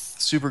both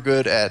super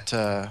good at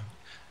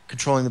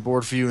controlling the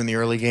board for you in the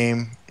early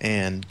game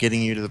and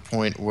getting you to the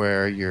point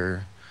where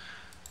you're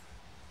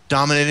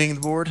dominating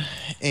the board.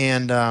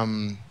 And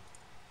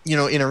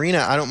in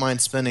Arena, I don't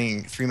mind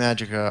spending 3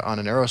 Magicka on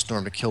an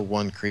Aerostorm to kill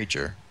 1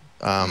 creature.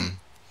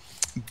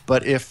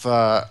 But if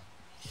I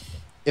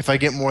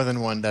get more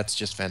than 1, that's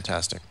just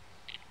fantastic.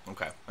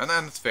 Okay, and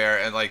then it's fair.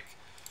 And like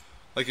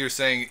you're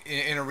saying,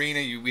 in Arena,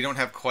 we don't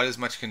have quite as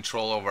much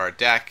control over our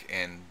deck,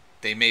 and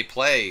they may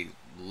play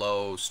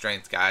low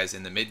strength guys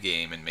in the mid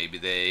game, and maybe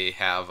they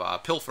have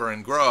Pilfer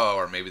and Grow,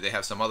 or maybe they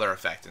have some other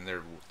effect, and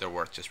they're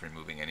worth just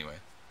removing anyway.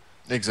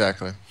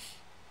 Exactly.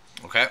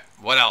 Okay,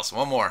 what else?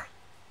 One more.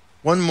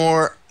 One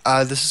more.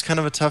 This is kind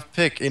of a tough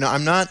pick.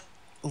 I'm not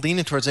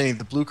leaning towards any of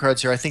the blue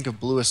cards here. I think of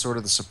blue as sort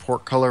of the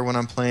support color when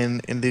I'm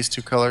playing in these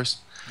 2 colors.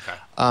 Okay.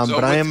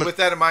 So with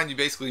that in mind, you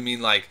basically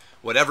mean like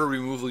whatever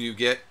removal you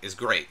get is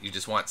great. You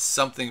just want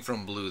something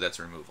from blue that's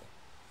removal.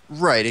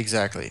 Right,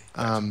 exactly.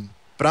 Gotcha.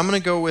 But I'm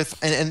going to go with,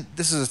 and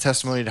this is a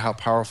testimony to how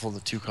powerful the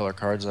 2 color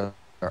cards are.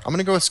 I'm going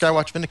to go with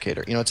Skywatch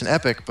Vindicator. It's an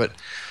epic, but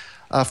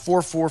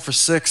 4/4 for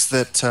 6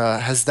 that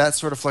has that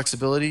sort of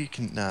flexibility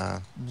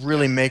can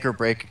really make or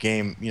break a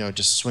game.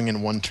 Just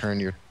swinging 1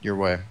 turn your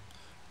way.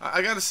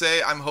 I gotta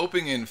say, I'm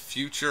hoping in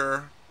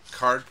future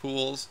card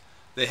pools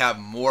they have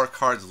more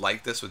cards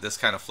like this with this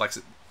kind of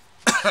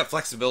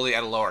flexibility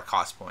at a lower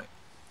cost point.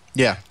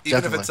 Yeah, Even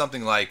definitely. if it's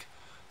something like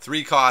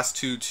 3 cost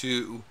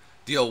 2/2,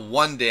 deal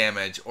 1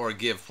 damage or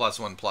give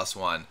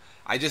 +1/+1.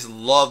 I just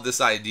love this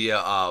idea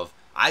of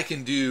I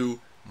can do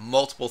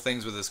multiple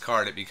things with this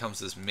card. It becomes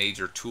this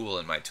major tool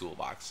in my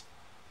toolbox.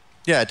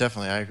 Yeah,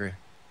 definitely. I agree.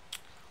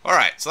 All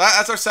right, so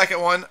that's our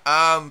second one.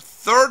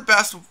 Third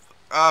best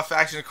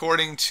faction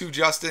according to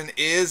Justin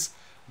is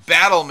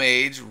Battle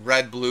Mage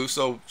Red Blue.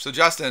 So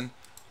Justin,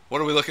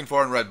 what are we looking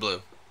for in Red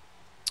Blue?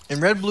 In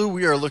Red Blue,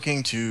 we are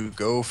looking to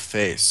go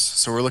face.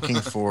 So we're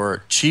looking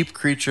for cheap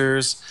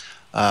creatures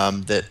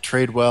that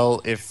trade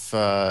well if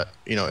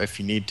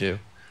you need to.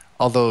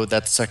 Although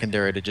that's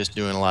secondary to just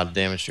doing a lot of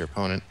damage to your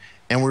opponent.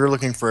 And we're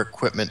looking for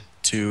equipment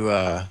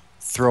to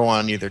throw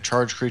on either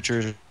charge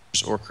creatures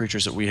or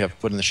creatures that we have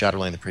put in the Shadow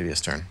Lane the previous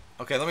turn.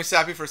 Okay, let me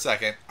stop you for a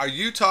second. Are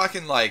you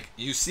talking like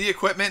you see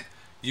equipment,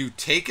 you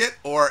take it,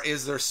 or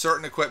is there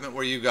certain equipment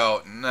where you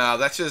go, no,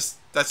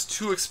 that's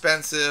too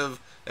expensive,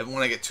 and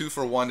when I get 2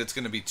 for 1, it's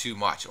going to be too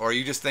much? Or are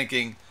you just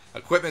thinking,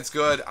 equipment's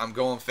good, I'm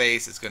going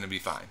face, it's going to be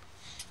fine?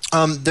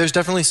 There's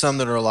definitely some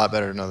that are a lot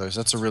better than others.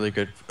 That's a really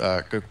good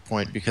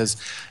point, because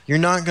you're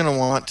not going to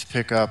want to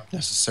pick up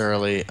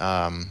necessarily,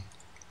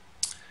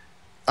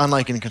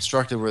 unlike in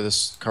Constructed where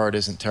this card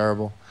isn't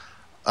terrible,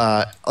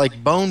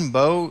 like Bone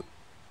Bow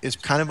is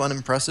kind of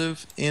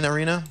unimpressive in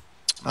Arena.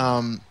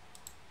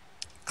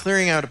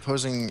 Clearing out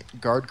opposing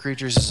guard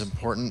creatures is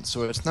important,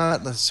 so it's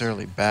not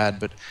necessarily bad,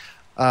 but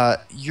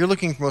you're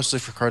looking mostly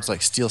for cards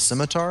like Steel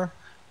Scimitar,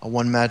 a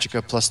 1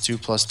 Magicka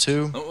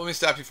 +2/+2. Let me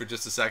stop you for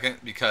just a second,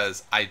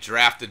 because I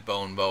drafted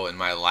Bone Bow in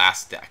my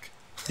last deck.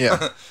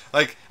 Yeah.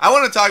 Like, I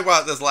want to talk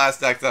about this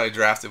last deck that I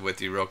drafted with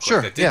you real quick.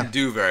 Sure, That didn't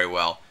do very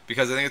well,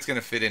 because I think it's going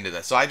to fit into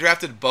this. So I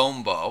drafted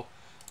Bone Bow,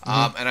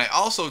 and I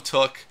also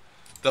took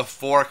the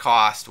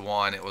 4-cost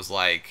one. It was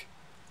like,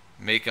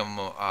 make them,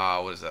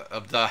 what is it?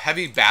 The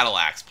Heavy Battle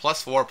Axe,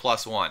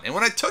 +4/+1. And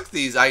when I took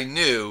these, I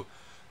knew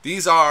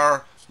these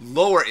are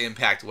lower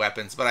impact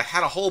weapons, but I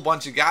had a whole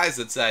bunch of guys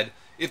that said,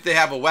 if they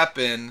have a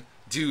weapon,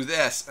 do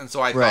this. And so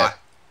I thought,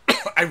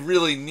 I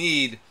really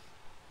need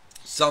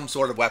some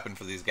sort of weapon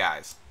for these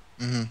guys.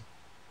 Mm-hmm.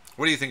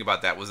 What do you think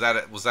about that? Was that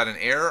an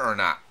error or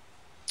not?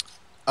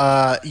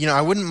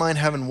 I wouldn't mind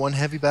having 1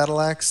 Heavy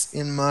Battle Axe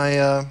in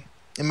my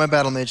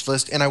Battle Mage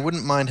list, and I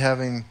wouldn't mind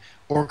having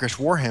Orcish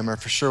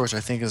Warhammer for sure, which I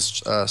think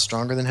is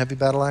stronger than Heavy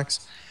Battle Axe.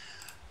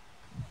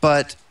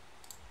 But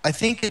I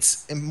think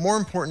it's more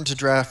important to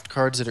draft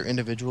cards that are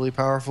individually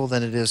powerful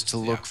than it is to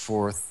Yeah. look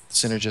for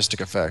synergistic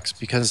effects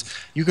because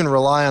you can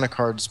rely on a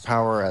card's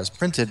power as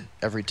printed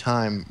every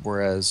time,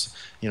 whereas,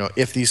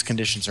 if these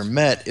conditions are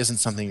met, isn't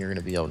something you're going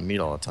to be able to meet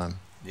all the time.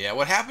 Yeah,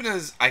 what happened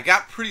is I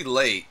got pretty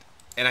late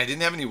and I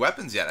didn't have any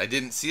weapons yet. I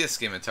didn't see a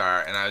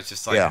Scimitar and I was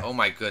just like, Yeah. oh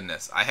my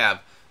goodness, I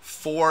have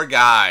 4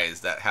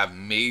 guys that have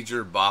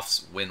major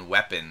buffs when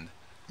weaponed.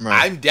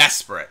 Right. I'm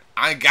desperate.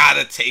 I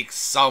gotta take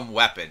some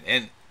weapon.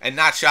 And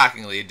not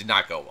shockingly, it did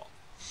not go well.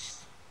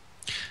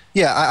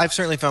 Yeah, I've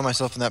certainly found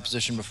myself in that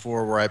position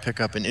before where I pick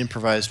up an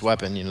improvised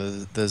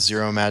weapon, the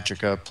Zero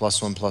Magica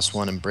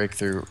 +1/+1 and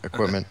breakthrough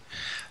equipment,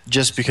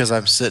 just because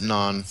I'm sitting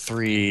on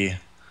 3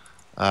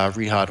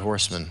 Rehad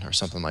Horsemen or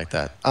something like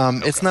that.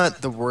 It's Okay.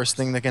 not the worst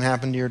thing that can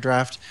happen to your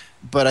draft,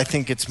 but I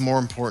think it's more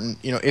important,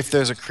 if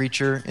there's a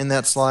creature in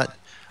that slot,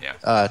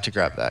 Yeah. to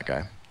grab that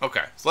guy.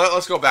 Okay. So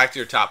let's go back to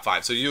your top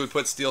 5. So you would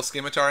put Steel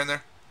Scimitar in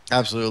there?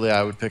 Absolutely,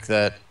 I would pick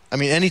that. I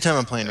mean, anytime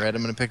I'm playing red,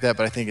 I'm going to pick that,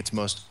 but I think it's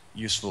most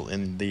useful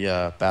in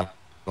the Battle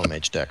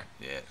Mage deck.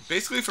 Yeah.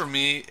 Basically, for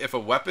me, if a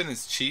weapon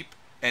is cheap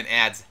and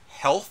adds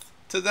health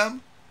to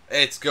them,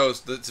 its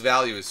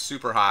value is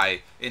super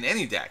high in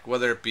any deck,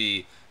 whether it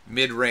be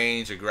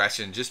mid-range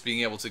aggression, just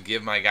being able to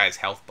give my guys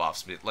health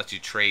buffs. It lets you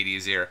trade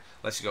easier,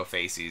 lets you go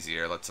face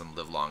easier, lets them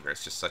live longer.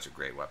 It's just such a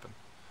great weapon.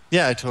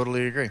 Yeah, I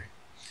totally agree.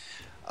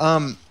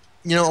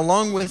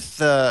 Along with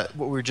what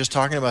we were just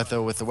talking about,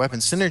 though, with the weapon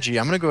synergy,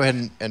 I'm going to go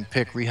ahead and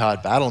pick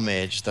Rehad Battle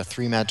Mage, the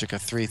 3 magic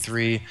of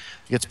 3/3.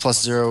 Gets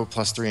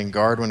 +0/+3 in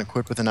guard when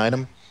equipped with an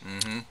item.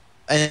 Mm-hmm.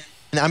 And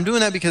I'm doing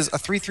that because a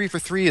 3/3 for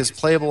 3 is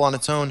playable on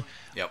its own.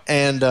 Yep.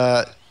 And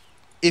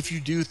if you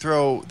do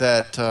throw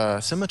that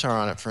Scimitar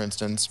on it, for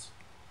instance,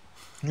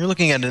 you're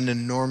looking at an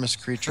enormous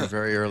creature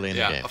very early in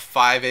the Yeah, game. a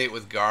 5/8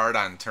 with guard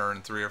on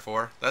turn 3 or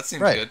 4. That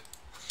seems Right.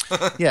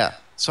 good. Yeah,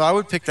 so I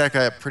would pick that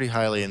guy up pretty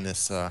highly in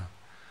this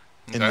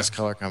in Okay. this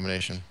color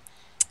combination.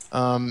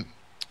 I'm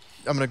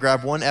going to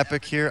grab one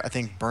epic here. I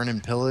think Burn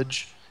and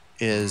Pillage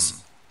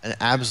is an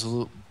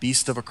absolute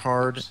beast of a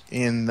card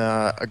in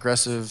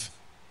aggressive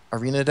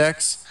arena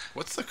decks.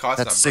 What's the cost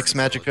That's on 6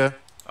 Burning Pillage? magicka.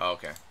 Oh,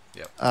 okay.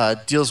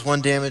 Yep. Deals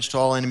 1 damage to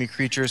all enemy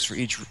creatures for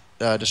each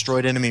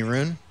destroyed enemy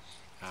rune.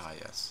 Ah,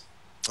 yes.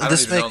 I don't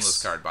This even own makes.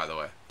 this card, by the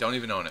way. Don't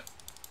even own it.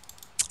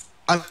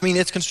 I mean,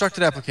 its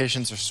constructed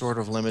applications are sort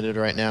of limited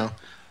right now.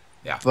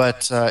 Yeah.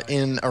 But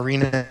in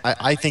Arena,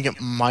 I think it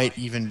might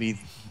even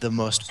be the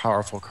most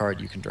powerful card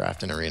you can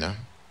draft in Arena.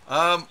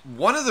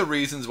 One of the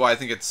reasons why I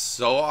think it's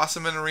so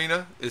awesome in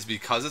Arena is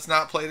because it's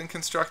not played in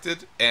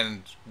Constructed,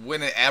 and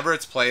whenever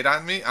it's played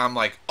on me, I'm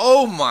like,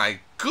 oh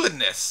my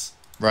goodness,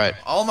 Right.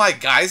 all my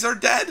guys are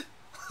dead?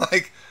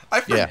 Like,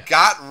 I Yeah.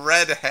 forgot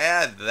Red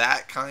had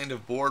that kind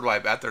of board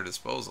wipe at their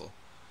disposal.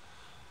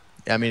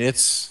 I mean,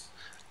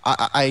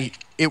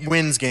 it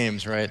wins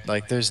games, right?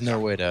 Like, there's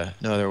no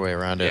other way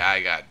around it. Yeah,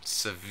 I got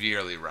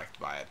severely wrecked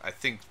by it. I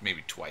think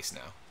maybe twice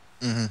now.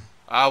 Hmm.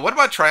 What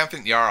about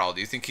Triumphant Jarl?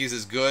 Do you think he's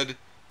as good?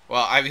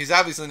 Well, I mean, he's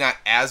obviously not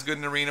as good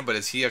in Arena, but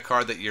is he a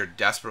card that you're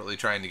desperately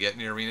trying to get in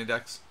your Arena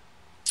decks?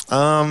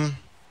 Um,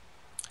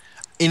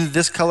 in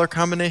this color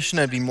combination,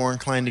 I'd be more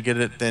inclined to get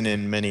it than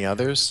in many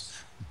others.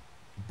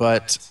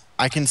 But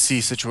I can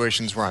see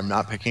situations where I'm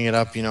not picking it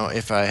up.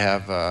 If I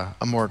have a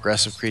more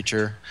aggressive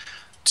creature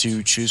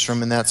to choose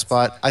from in that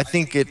spot, I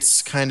think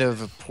it's kind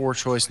of a poor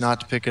choice not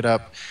to pick it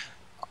up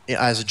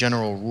as a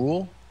general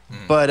rule.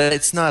 But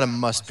it's not a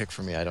must pick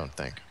for me, I don't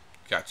think.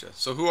 Gotcha.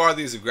 So who are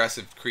these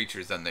aggressive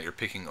creatures then that you're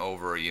picking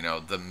over,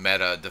 the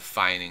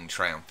meta-defining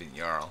Triumphant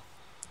Jarl?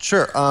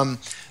 Sure.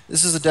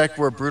 This is a deck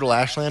where Brutal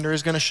Ashlander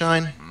is going to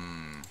shine.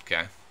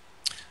 Okay.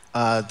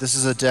 This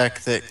is a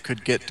deck that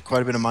could get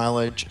quite a bit of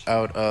mileage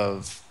out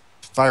of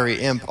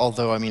Fiery Imp,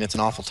 although, I mean, it's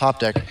an awful top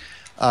deck.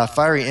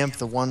 Fiery Imp,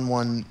 the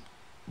 1/1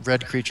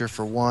 red creature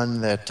for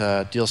 1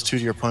 that deals 2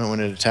 to your opponent when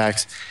it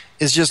attacks,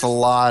 is just a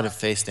lot of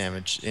face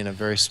damage in a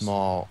very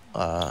small,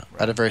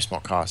 at a very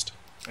small cost.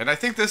 And I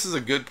think this is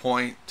a good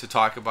point to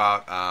talk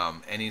about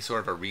any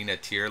sort of Arena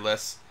tier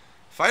list.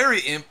 Fiery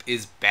Imp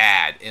is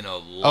bad in a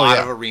lot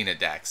yeah. of Arena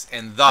decks,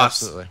 and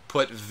thus Absolutely.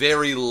 put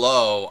very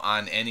low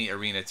on any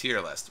Arena tier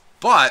list.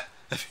 But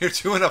if you're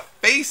doing a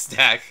face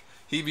deck,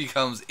 he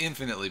becomes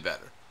infinitely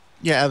better.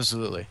 Yeah,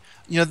 absolutely.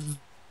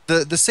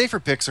 The safer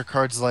picks are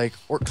cards like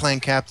Orc Clan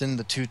Captain,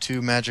 the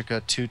 2/2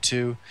 Magicka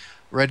 2/2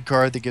 red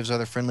card that gives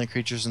other friendly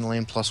creatures in the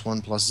lane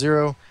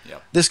 +1/+0.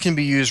 Yep. This can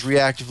be used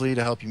reactively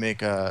to help you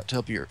to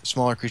help your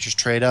smaller creatures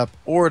trade up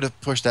or to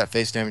push that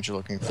face damage you're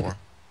looking for.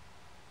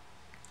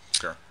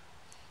 Sure.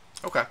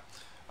 Okay.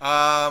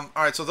 All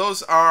right. So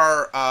those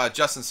are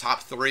Justin's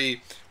top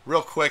 3.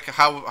 Real quick,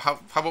 how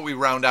about we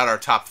round out our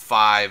top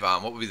 5?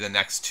 What would be the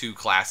next 2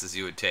 classes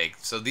you would take?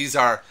 So these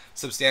are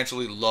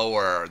substantially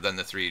lower than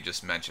the 3 you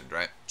just mentioned,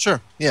 right?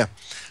 Sure. Yeah.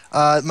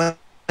 My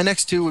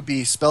next 2 would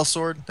be Spell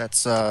Sword.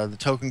 That's the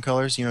token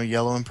colors,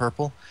 yellow and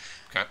purple.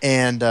 Okay.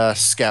 And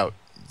Scout.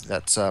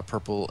 That's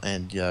purple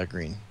and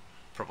green.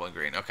 Purple and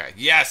green. Okay.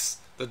 Yes,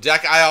 the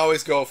deck I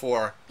always go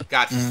for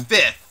got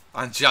 5th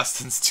on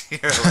Justin's tier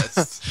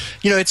list.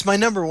 It's my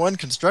number one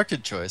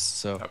constructed choice,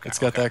 so Okay, it's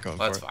got that going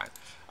that's for it.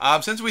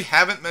 fine. Since we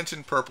haven't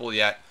mentioned purple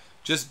yet,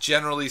 just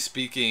generally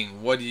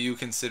speaking, what do you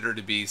consider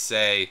to be,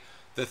 say,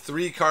 the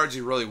 3 cards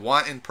you really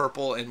want in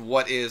purple, and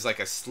what is like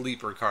a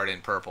sleeper card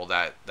in purple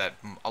that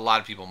a lot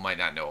of people might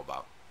not know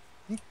about?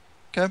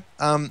 Okay.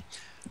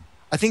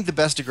 I think the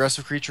best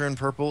aggressive creature in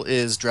purple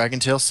is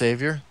Dragontail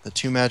Savior, the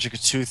 2 magic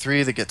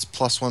 2/3 that gets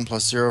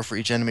 +1/+0 for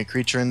each enemy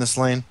creature in this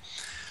lane.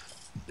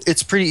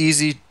 It's pretty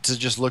easy to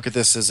just look at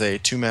this as a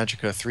 2 magic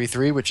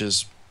 3/3, which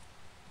is,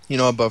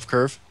 above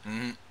curve.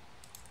 Mm-hmm.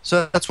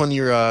 So that's one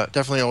you're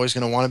definitely always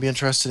going to want to be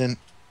interested in.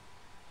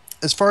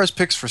 As far as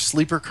picks for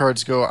sleeper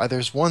cards go,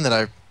 there's one that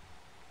I've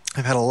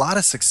had a lot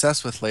of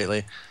success with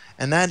lately,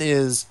 and that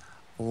is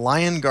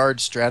Lion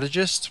Guard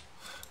Strategist.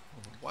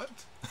 What?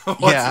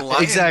 Yeah,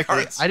 Lion exactly.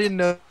 Guards? I didn't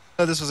know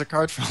this was a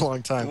card for a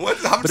long time.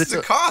 How much does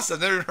it cost? I've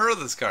never heard of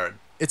this card.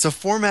 It's a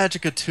 4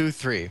 magic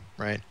 2/3,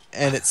 right?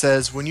 And it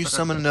says when you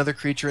summon another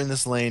creature in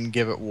this lane,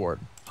 give it ward.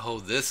 Oh,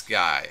 this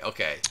guy.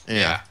 Okay.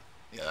 Yeah.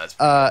 Yeah,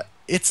 that's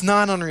it's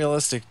not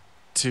unrealistic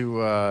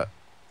to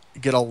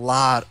get a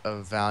lot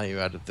of value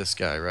out of this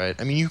guy, right?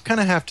 I mean, you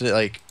kind of have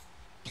to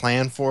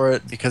plan for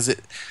it because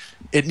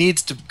it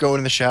needs to go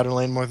in the shadow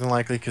lane more than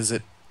likely because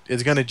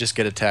it's going to just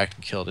get attacked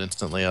and killed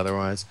instantly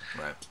otherwise.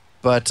 right.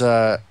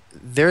 But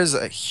there's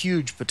a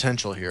huge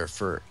potential here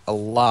for a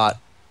lot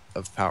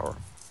of power.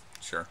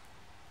 Sure.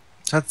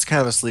 So that's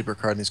kind of a sleeper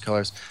card in these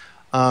colors.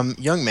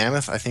 Young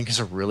Mammoth, I think, is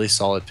a really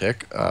solid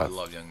pick. I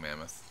love Young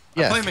Mammoth.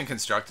 Yeah. I play him in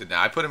Constructed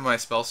now. I put him in my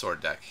Spell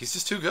Sword deck. He's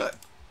just too good.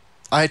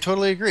 I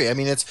totally agree. I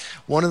mean, it's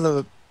one of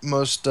the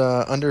most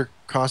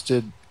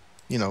undercosted,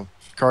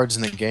 cards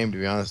in the game, to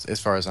be honest, as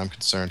far as I'm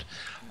concerned.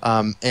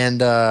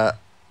 And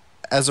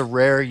as a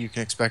rare, you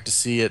can expect to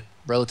see it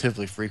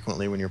relatively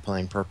frequently when you're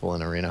playing purple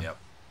in Arena. Yep.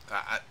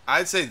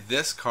 I'd say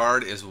this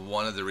card is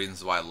one of the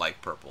reasons why I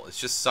like purple. It's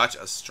just such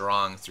a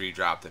strong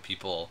 3-drop that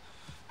people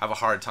have a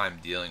hard time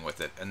dealing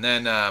with it. And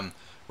then,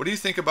 what do you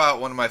think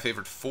about one of my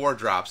favorite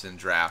 4-drops in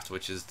draft,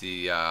 which is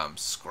the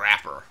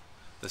Scrapper,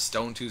 the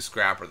Stone 2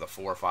 Scrapper, the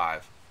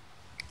 4/5.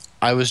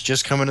 I was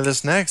just coming to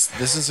this next.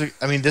 This is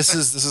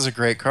a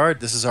great card.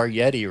 This is our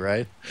Yeti,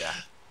 right?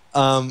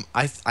 Yeah.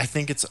 I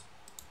think it's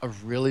a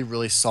really,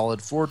 really solid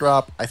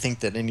 4-drop. I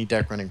think that any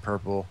deck running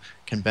purple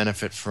can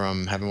benefit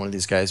from having one of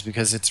these guys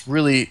because it's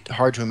really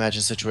hard to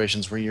imagine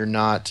situations where you're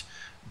not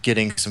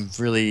getting some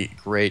really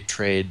great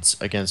trades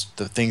against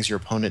the things your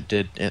opponent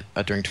did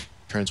during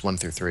turns 1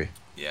 through 3.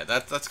 Yeah,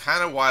 that's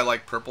kind of why I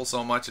like purple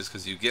so much, is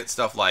because you get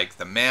stuff like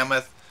the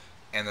Mammoth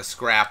and the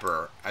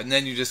Scrapper, and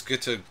then you just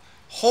get to,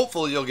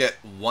 hopefully you'll get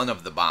one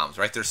of the bombs,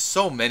 right? There's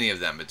so many of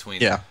them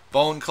between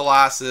Bone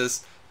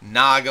Colossus,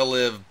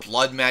 Nagaliv,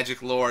 Blood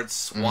Magic Lord,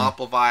 Swamp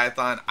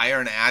Leviathan,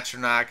 Iron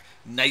Atronach,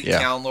 Night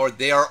Town Lord.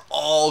 They are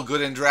all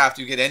good in draft.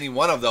 You get any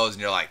one of those,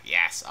 and you're like,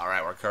 yes, all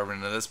right, we're curving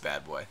into this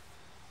bad boy.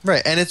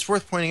 Right, and it's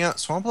worth pointing out,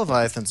 Swamp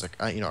Leviathan's a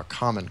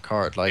common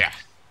card.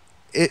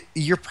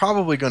 You're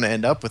probably going to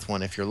end up with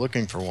one if you're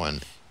looking for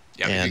one.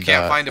 Yeah, but you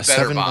can't find a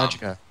better bomb.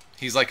 Magicka.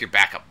 He's like your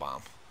backup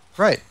bomb.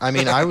 Right. I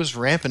mean, I was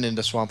ramping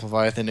into Swamp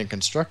Leviathan and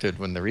Constructed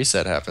when the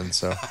reset happened,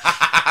 so...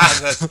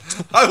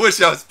 I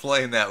wish I was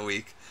playing that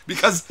week,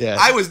 because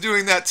I was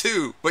doing that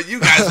too, but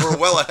you guys were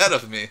well ahead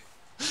of me.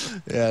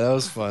 Yeah, that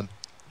was fun.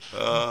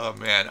 Oh,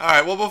 man. All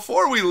right, well,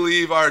 before we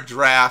leave our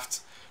draft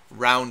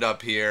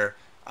roundup here,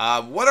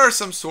 what are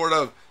some sort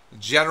of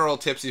general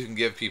tips you can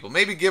give people?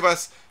 Maybe give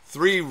us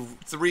three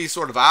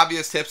sort of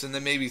obvious tips, and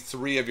then maybe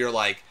 3 of your,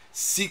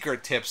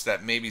 secret tips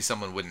that maybe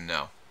someone wouldn't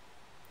know.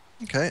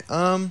 Okay.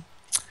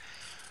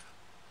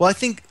 Well, I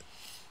think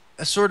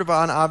a sort of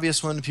an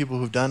obvious one to people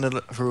who've done it,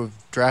 who've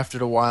drafted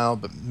a while,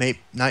 but may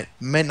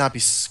not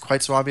be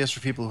quite so obvious for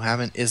people who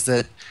haven't, is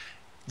that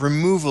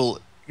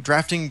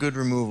drafting good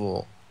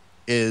removal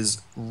is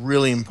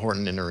really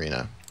important in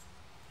Arena.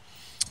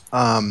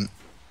 An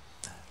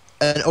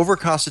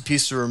overcosted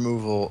piece of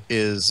removal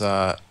is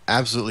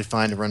absolutely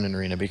fine to run in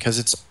Arena because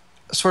it's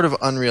sort of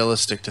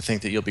unrealistic to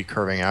think that you'll be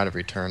curving out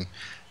every turn.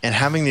 And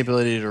having the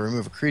ability to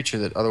remove a creature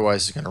that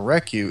otherwise is going to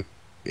wreck you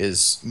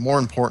is more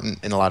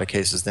important in a lot of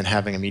cases than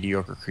having a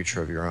mediocre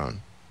creature of your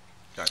own.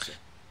 Gotcha.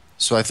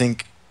 So I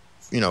think,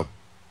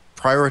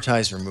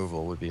 prioritize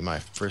removal would be my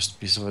first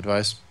piece of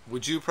advice.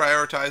 Would you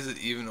prioritize it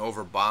even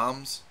over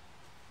bombs?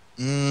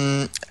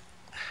 If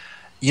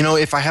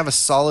I have a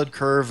solid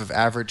curve of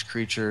average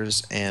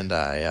creatures and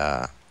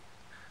I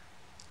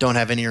don't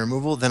have any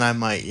removal, then I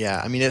might, yeah.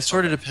 I mean, it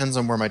sort of depends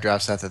on where my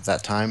draft's at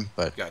that time,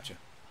 but... Gotcha.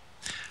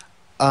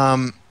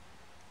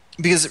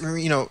 Because,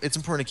 it's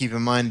important to keep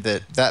in mind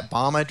that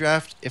bomb I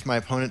draft, if my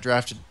opponent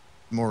drafted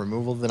more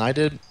removal than I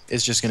did,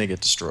 is just going to get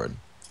destroyed.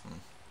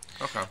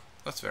 Okay,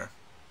 that's fair.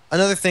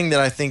 Another thing that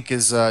I think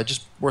is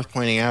just worth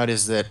pointing out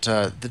is that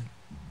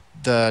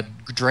the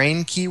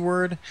drain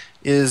keyword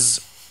is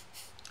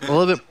a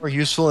little bit more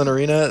useful in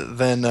Arena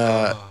than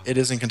it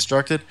is in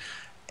Constructed.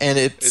 And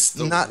it's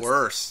the not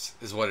worst,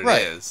 is what it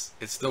is.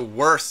 It's the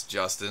worst,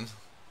 Justin.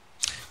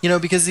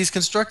 Because these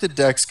Constructed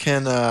decks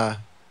can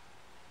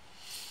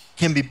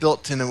be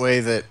built in a way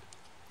that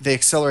they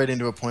accelerate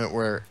into a point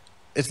where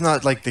it's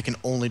not like they can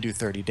only do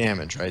 30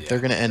 damage, right? Yeah, They're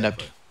going to end up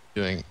exactly.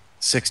 doing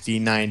 60,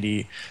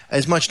 90,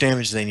 as much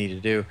damage as they need to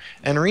do.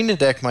 An arena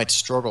deck might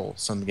struggle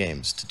some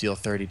games to deal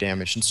 30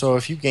 damage, and so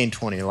if you gain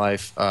 20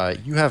 life,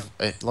 you have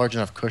a large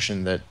enough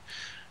cushion that,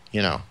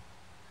 you know,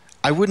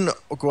 I wouldn't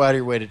go out of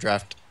your way to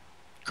draft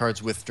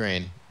cards with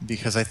Drain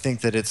because I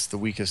think that it's the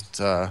weakest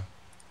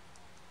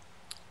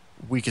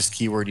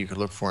keyword you could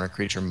look for in a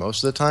creature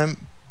most of the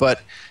time.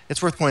 But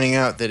it's worth pointing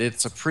out that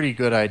it's a pretty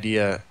good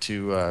idea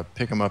to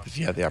pick them up if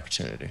you have the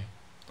opportunity.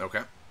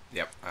 Okay.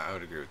 Yep, I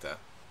would agree with that.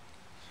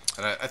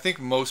 And I think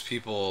most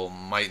people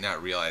might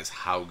not realize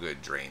how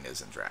good Drain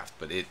is in draft,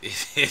 but it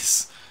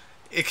is.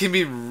 It can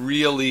be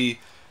really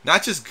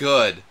not just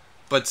good,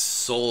 but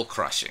soul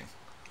crushing.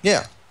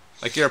 Yeah.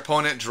 Like your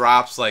opponent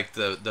drops like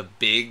the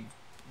big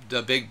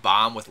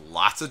bomb with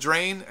lots of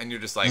Drain, and you're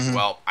just like,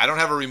 well, I don't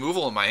have a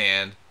removal in my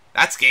hand.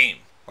 That's game.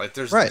 Like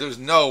there's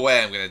no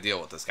way I'm gonna deal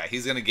with this guy.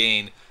 He's gonna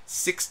gain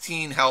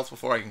 16 health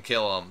before I can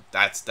kill him.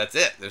 That's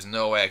it. There's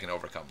no way I can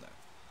overcome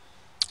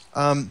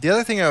that. The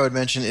other thing I would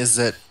mention is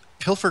that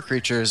Pilfer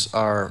creatures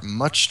are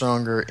much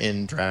stronger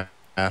in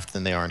draft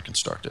than they are in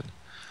constructed.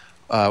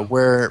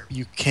 Where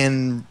you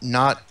can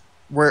not,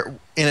 where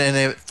in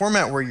a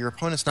format where your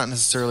opponent's not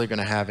necessarily going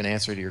to have an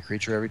answer to your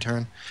creature every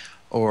turn,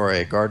 or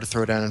a guard to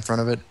throw down in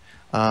front of it,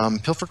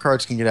 Pilfer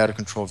cards can get out of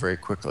control very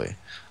quickly.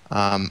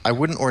 I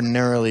wouldn't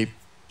ordinarily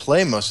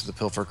play most of the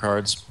Pilfer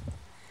cards,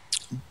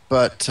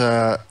 but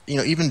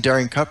even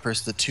Daring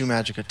Cutpurse, the 2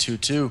 Magicka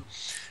 2/2,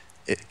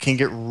 it can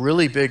get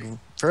really big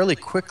fairly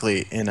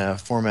quickly in a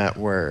format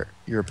where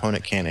your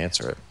opponent can't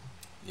answer it.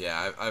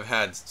 Yeah, I've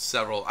had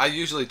several. I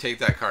usually take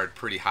that card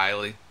pretty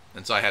highly,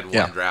 and so I had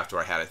one draft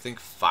where I had I think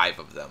 5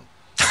 of them,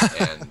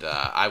 and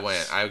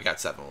I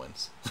got 7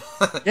 wins.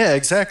 Yeah,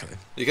 exactly.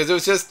 Because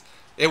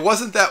it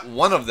wasn't that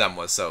one of them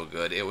was so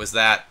good. It was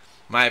that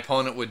my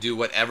opponent would do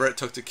whatever it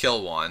took to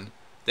kill one.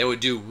 They would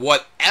do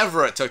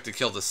whatever it took to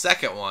kill the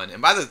second one,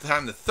 and by the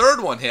time the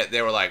third one hit,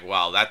 they were like,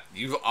 "Wow,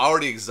 you've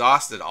already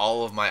exhausted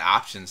all of my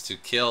options to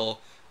kill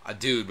a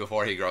dude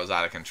before he grows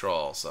out of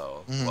control.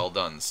 So well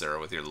done, sir,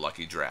 with your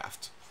lucky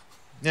draft."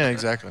 Yeah,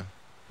 exactly.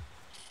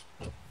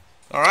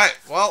 All right,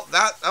 well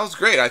that was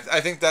great. I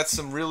think that's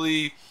some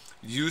really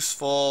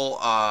useful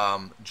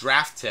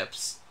draft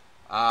tips.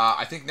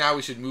 I think now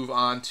we should move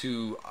on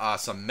to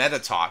some meta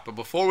talk. But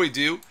before we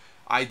do,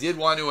 I did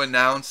want to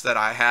announce that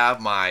I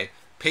have my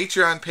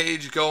Patreon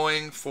page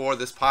going for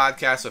this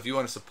podcast. So if you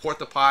want to support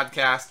the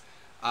podcast,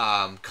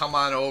 come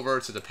on over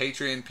to the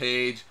Patreon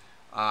page.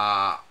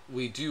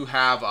 We do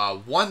have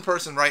one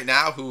person right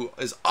now who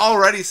is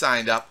already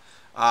signed up.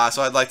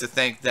 So I'd like to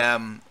thank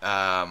them.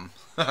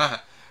 I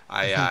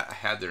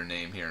had their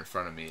name here in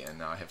front of me, and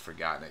now I have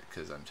forgotten it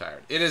because I'm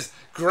tired. It is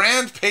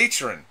Grand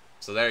Patron.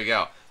 So there you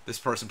go. This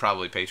person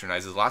probably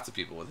patronizes lots of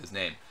people with his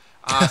name.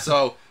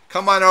 So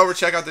come on over,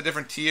 check out the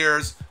different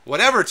tiers.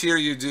 Whatever tier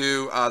you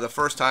do, the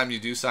first time you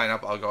do sign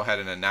up, I'll go ahead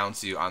and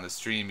announce you on the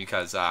stream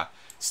because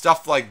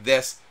stuff like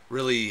this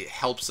really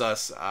helps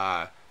us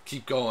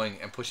keep going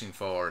and pushing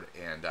forward.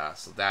 And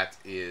so that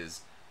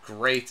is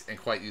great and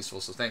quite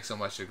useful. So thanks so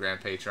much to Grand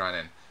Patron,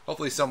 and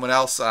hopefully someone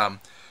else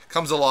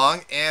comes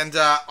along. And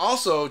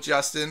also,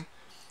 Justin,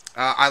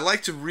 I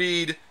like to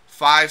read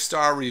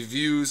 5-star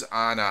reviews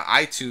on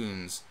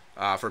iTunes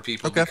for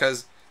people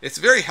because it's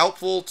very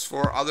helpful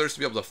for others to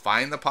be able to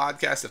find the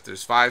podcast. If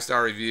there's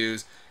 5-star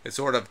reviews, it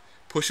sort of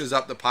pushes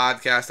up the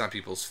podcast on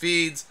people's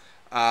feeds.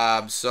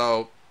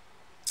 So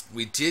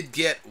we did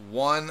get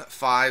 1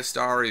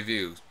 5-star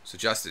review. So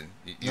Justin,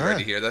 you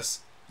ready to hear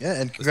this? Yeah,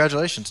 and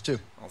congratulations too.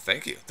 Oh,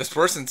 thank you. This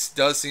person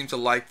does seem to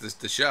like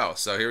the show.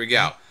 So here we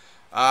go.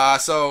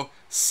 So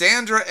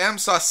Sandra M.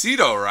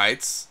 Saucedo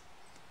writes,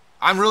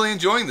 "I'm really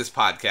enjoying this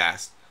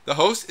podcast. The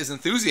host is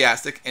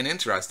enthusiastic and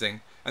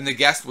interesting, and the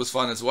guest was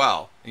fun as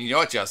well." And you know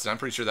what, Justin? I'm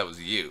pretty sure that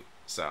was you.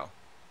 So,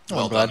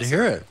 I'm glad to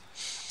hear it.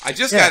 I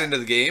just got into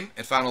the game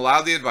and found a lot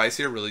of the advice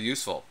here really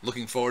useful.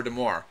 Looking forward to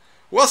more.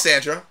 Well,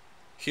 Sandra,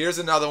 here's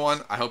another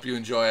one. I hope you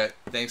enjoy it.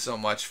 Thanks so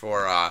much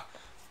for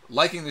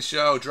liking the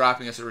show,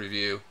 dropping us a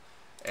review.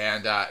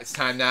 And it's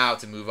time now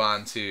to move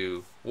on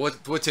to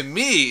what to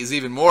me is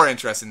even more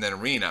interesting than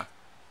Arena,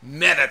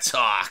 Meta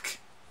Talk.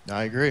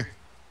 I agree.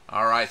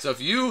 All right, so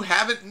if you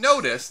haven't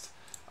noticed,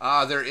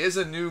 there is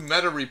a new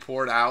meta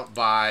report out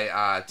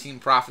by Team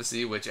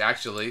Prophecy, which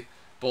actually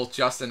both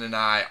Justin and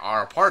I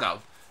are a part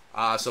of.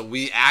 So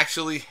we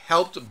actually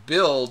helped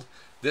build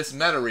this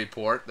meta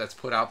report that's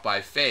put out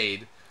by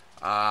Fade.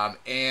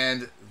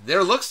 And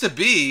there looks to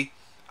be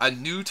a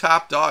new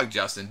top dog,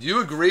 Justin. Do you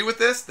agree with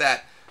this,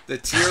 that the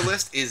tier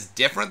list is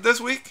different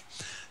this week?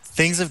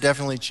 Things have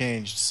definitely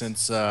changed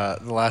since the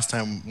last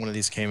time one of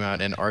these came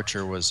out, and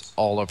Archer was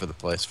all over the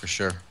place for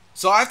sure.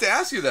 So I have to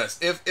ask you this.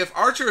 If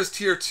Archer is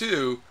tier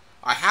 2,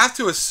 I have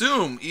to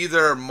assume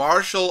either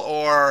Marshall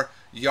or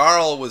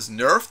Jarl was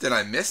nerfed and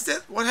I missed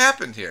it? What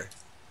happened here?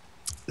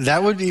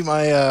 That would be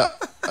my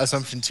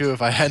assumption too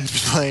if I hadn't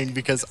been playing,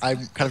 because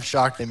I'm kind of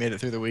shocked they made it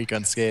through the week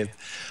unscathed.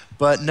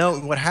 But no,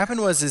 what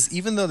happened was is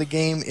even though the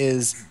game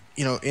is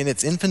in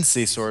its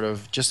infancy, sort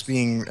of just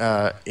being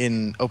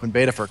in open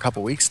beta for a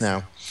couple weeks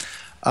now,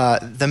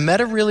 the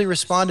meta really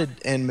responded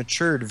and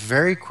matured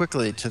very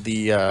quickly to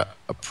the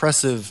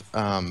oppressive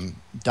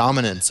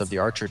dominance of the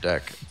Archer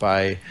deck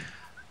by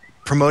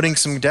promoting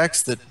some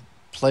decks that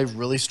play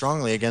really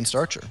strongly against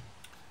Archer.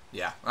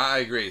 Yeah, I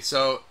agree.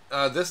 So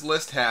this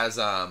list has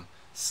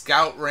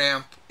Scout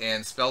Ramp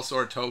and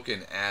Spellsword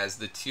Token as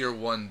the tier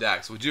 1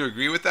 decks. Would you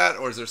agree with that,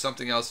 or is there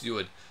something else you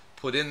would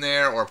put in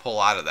there or pull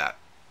out of that?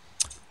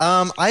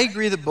 I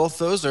agree that both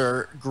those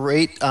are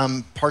great,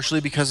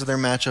 partially because of their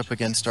matchup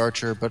against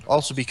Archer, but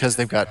also because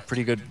they've got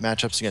pretty good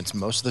matchups against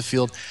most of the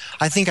field.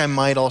 I think I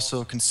might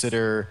also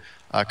consider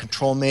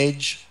Control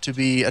Mage to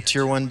be a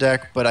tier 1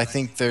 deck, but I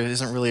think there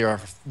isn't really a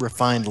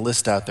refined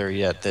list out there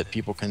yet that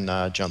people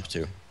can jump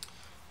to.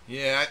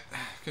 Yeah,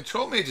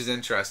 Control Mage is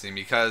interesting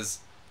because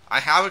I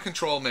have a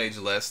Control Mage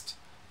list,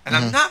 and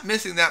I'm Mhm. not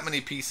missing that many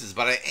pieces,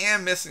 but I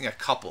am missing a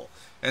couple.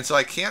 And so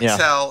I can't Yeah.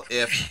 tell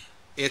if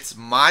it's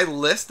my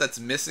list that's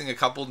missing a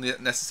couple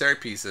necessary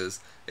pieces,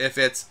 if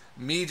it's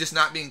me just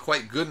not being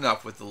quite good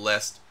enough with the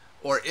list,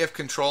 or if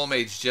Control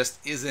Mage just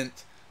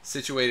isn't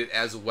situated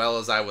as well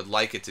as I would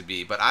like it to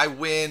be. But I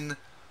win,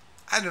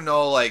 I don't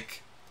know,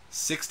 like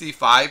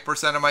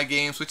 65% of my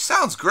games, which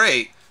sounds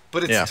great,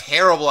 but it's Yeah.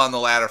 terrible on the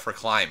ladder for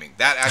climbing.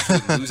 That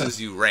actually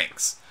loses you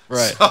ranks.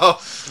 Right. So,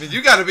 I mean,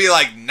 you got to be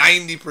like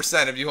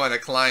 90% if you want to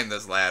climb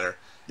this ladder.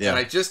 Yeah. And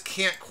I just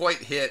can't quite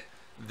hit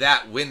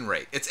that win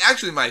rate. It's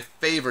actually my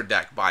favorite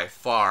deck by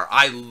far.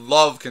 I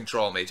love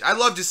Control Mage. I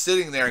love just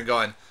sitting there and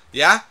going,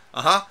 yeah,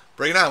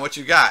 bring it on. What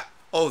you got?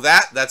 Oh,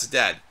 that's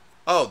dead.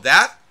 Oh,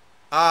 that?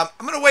 I'm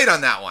going to wait on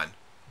that one.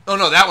 Oh,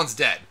 no, that one's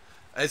dead.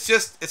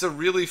 It's a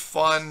really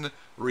fun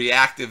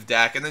reactive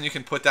deck, and then you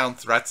can put down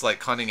threats like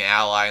Cunning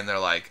Ally, and they're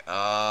like,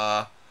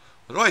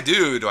 what do I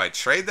do? Do I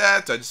trade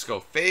that? Do I just go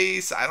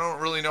face? I don't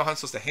really know how I'm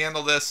supposed to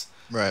handle this.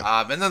 Right.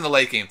 And then the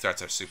late game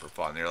threats are super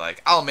fun. You're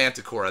like, I'll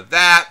Manticora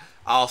that.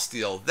 I'll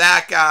steal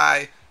that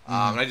guy.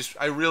 And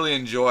I really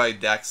enjoy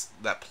decks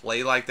that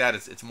play like that.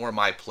 It's more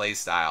my play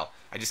style.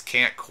 I just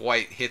can't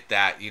quite hit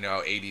that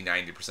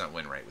 80-90%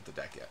 win rate with the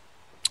deck yet.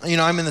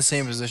 I'm in the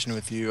same position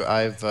with you.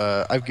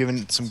 I've given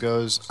it some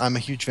goes. I'm a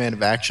huge fan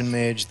of Action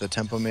Mage, the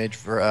Tempo Mage,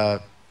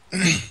 for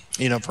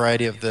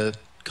variety of the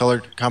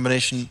color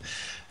combination.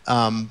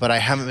 But I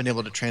haven't been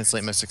able to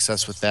translate my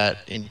success with that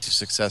into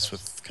success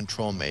with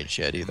Control Mage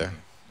yet either.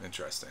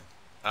 Interesting.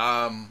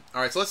 All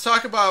right, so let's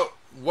talk about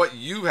what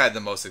you had the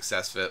most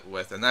success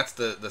with, and that's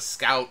the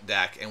Scout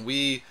deck. And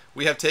we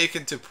have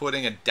taken to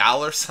putting a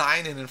dollar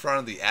sign in front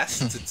of the S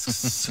since it's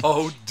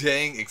so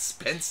dang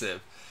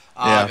expensive.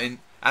 Yeah.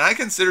 And I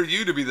consider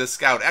you to be the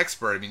Scout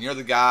expert. I mean, you're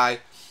the guy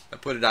that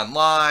put it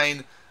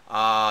online,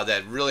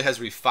 that really has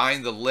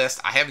refined the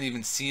list. I haven't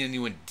even seen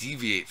anyone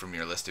deviate from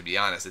your list, to be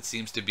honest. It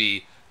seems to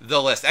be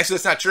the list. Actually,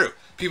 that's not true.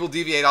 People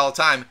deviate all the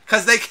time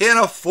because they can't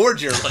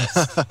afford your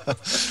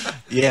list.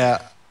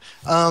 Yeah.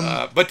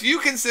 But do you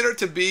consider it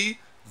to be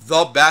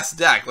the best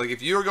deck? Like,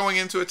 if you were going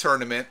into a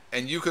tournament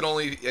and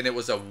and it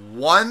was a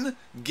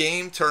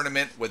 1-game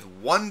tournament with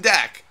one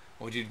deck,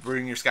 would you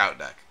bring your Scout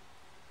deck?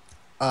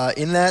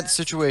 In that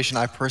situation,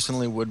 I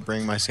personally would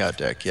bring my Scout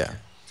deck, yeah.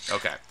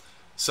 Okay.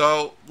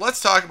 So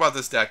let's talk about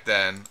this deck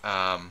then.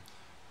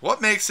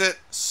 What makes it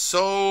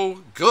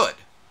so good?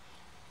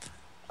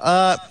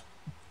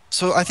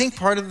 So I think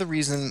part of the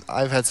reason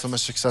I've had so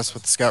much success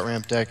with the Scout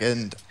Ramp deck,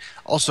 and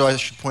also I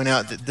should point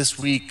out that this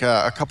week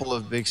a couple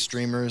of big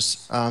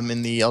streamers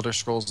in the Elder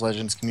Scrolls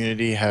Legends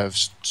community have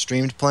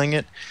streamed playing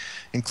it,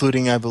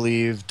 including, I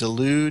believe,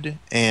 Delude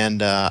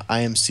and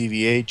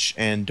IMCVH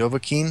and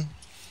Dovahkiin.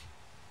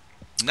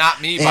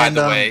 Not me, by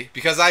the way,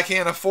 because I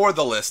can't afford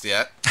the list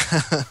yet.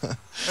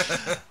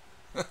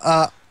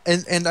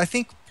 And I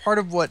think part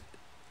of what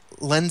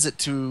lends it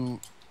to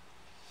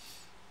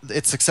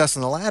its success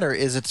on the ladder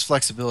is its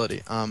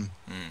flexibility.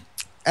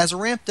 As a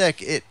ramp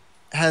deck, it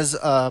has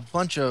a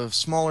bunch of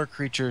smaller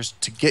creatures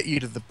to get you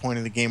to the point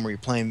of the game where you're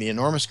playing the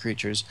enormous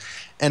creatures,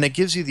 and it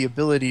gives you the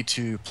ability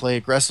to play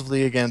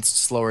aggressively against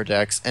slower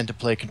decks and to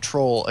play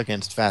control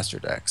against faster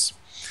decks.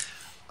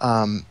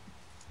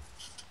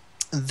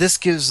 This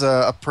gives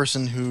a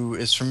person who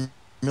is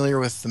familiar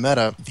with the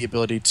meta the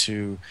ability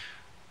to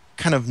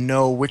kind of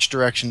know which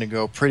direction to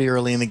go pretty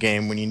early in the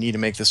game when you need to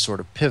make this sort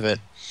of pivot.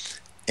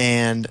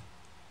 And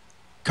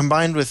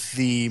combined with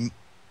the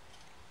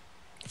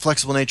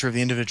flexible nature of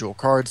the individual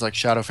cards like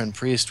Shadowfen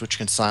Priest, which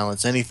can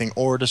silence anything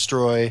or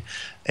destroy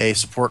a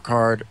support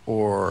card,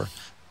 or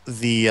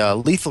the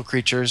lethal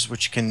creatures,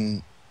 which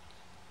can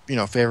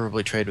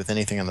favorably trade with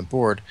anything on the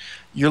board,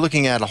 you're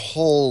looking at a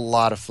whole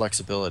lot of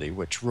flexibility,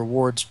 which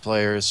rewards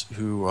players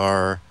who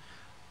are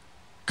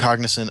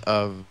cognizant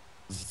of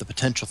the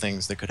potential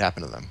things that could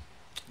happen to them.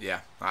 Yeah,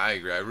 I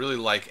agree. I really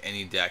like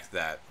any deck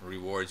that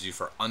rewards you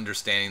for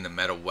understanding the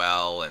meta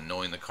well and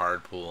knowing the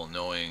card pool,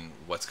 knowing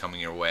what's coming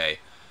your way.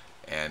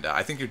 And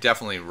I think you're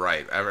definitely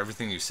right.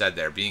 Everything you said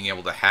there, being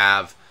able to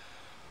have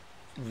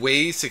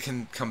ways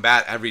to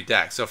combat every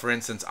deck. So, for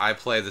instance, I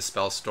play the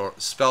Spell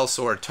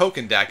Sword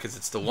token deck because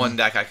it's the one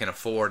deck I can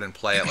afford and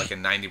play at like a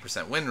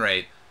 90% win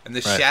rate. And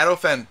the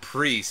Shadowfen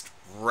Priest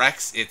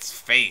wrecks its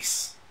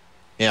face.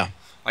 Yeah.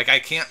 Like,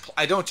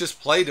 I don't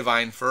just play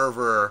Divine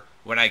Fervor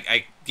when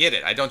I get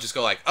it. I don't just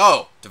go like,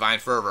 oh, Divine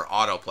Fervor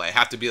autoplay. I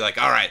have to be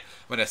like, all right,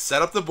 I'm going to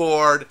set up the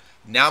board.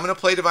 Now I'm going to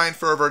play Divine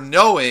Fervor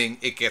knowing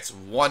it gets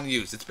one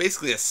use. It's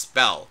basically a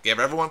spell. Give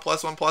everyone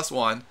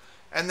 +1/+1,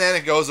 and then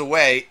it goes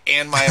away,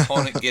 and my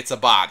opponent gets a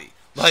body.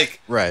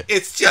 Like,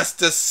 It's just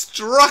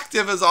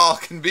destructive as all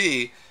can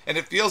be, and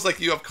it feels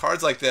like you have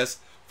cards like this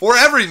for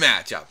every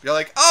matchup. You're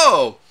like,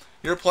 oh,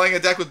 you're playing a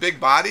deck with big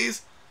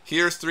bodies?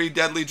 Here's 3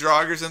 Deadly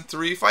Draugrs and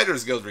 3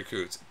 Fighters Guild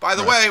Recruits. By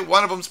the way,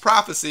 one of them's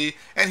Prophecy,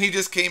 and he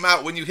just came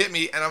out when you hit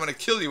me, and I'm going to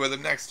kill you with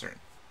him next turn.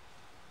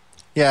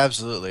 Yeah,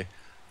 absolutely.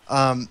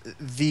 I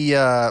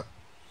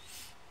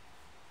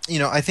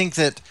think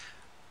that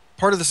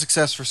part of the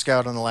success for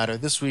Scout on the ladder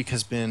this week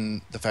has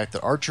been the fact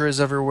that Archer is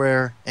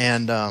everywhere,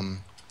 and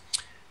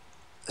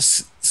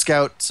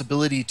Scout's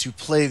ability to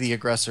play the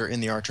aggressor in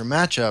the Archer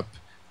matchup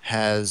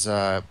has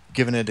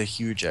given it a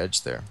huge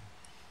edge there.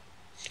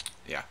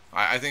 Yeah,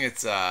 I think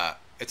it's a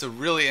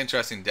really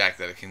interesting deck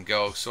that it can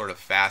go sort of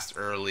fast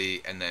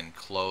early and then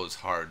close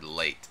hard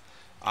late.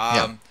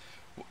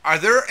 Are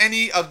there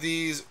any of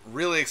these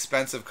really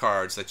expensive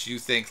cards that you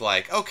think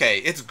like, okay,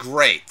 it's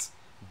great,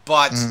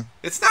 but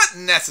it's not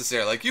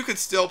necessary? Like, you could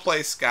still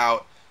play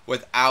Scout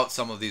without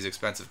some of these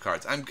expensive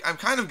cards. I'm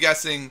kind of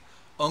guessing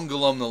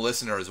Ungulum the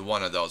Listener is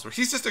one of those, where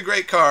he's just a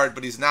great card,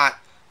 but he's not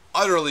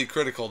utterly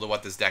critical to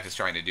what this deck is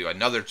trying to do.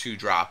 Another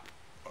 2-drop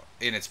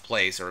in its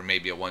place, or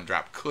maybe a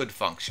 1-drop, could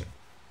function.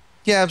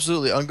 Yeah,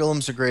 absolutely.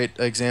 Ungulum's a great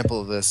example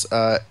of this.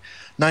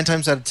 9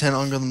 times out of 10,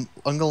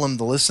 Ungulum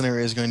the Listener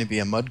is going to be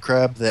a mud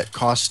crab that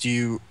costs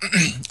you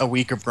a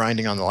week of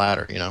grinding on the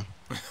ladder, you know?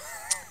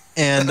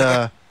 And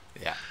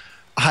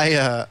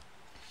I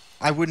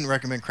wouldn't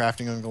recommend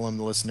crafting Ungulum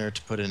the Listener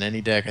to put in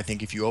any deck. I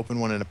think if you open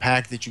one in a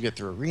pack that you get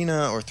through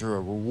Arena or through a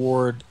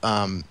reward,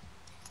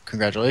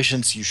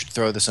 congratulations, you should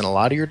throw this in a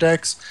lot of your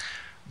decks.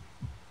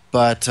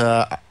 But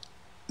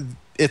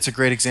it's a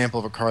great example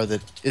of a card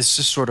that is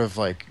just sort of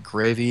like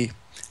gravy.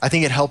 I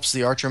think it helps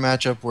the Archer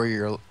matchup where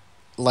you're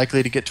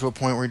likely to get to a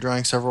point where you're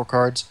drawing several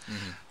cards.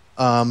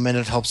 And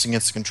it helps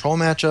against the control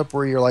matchup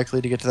where you're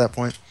likely to get to that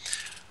point.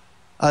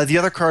 The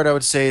other card I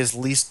would say is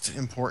least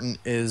important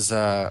is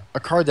a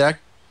card that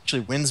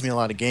actually wins me a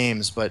lot of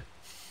games, but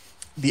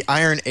the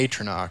Iron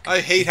Atronach. I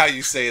hate how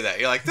you say that.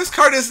 You're like, this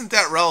card isn't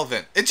that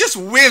relevant. It just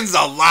wins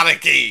a lot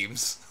of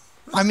games.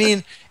 I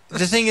mean,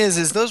 the thing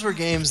is those were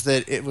games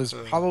that it was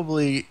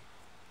probably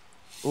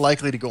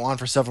likely to go on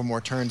for several more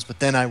turns, but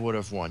then I would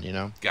have won, you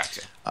know?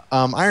 Gotcha.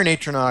 Iron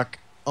Atronach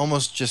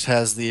almost just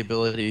has the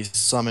ability to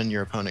summon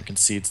your opponent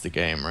concedes the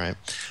game, right?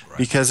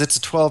 Because it's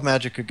a 12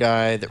 Magicka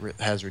guy that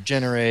has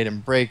Regenerate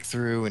and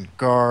Breakthrough and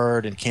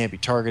Guard and can't be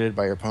targeted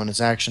by your opponent's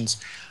actions.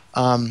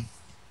 And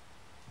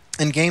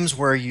games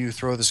where you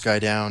throw this guy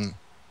down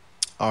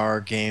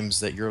are games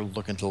that you're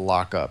looking to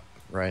lock up,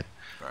 right?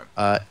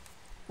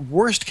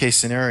 Worst case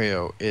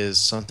scenario is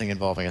something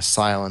involving a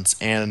silence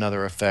and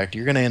another effect.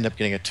 You're going to end up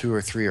getting a 2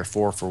 or 3 or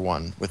 4 for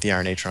 1 with the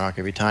Iron Atronach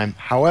every time.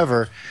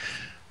 However,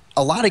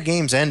 a lot of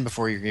games end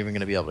before you're even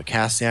going to be able to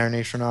cast the Iron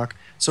Atronach.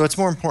 So it's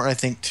more important, I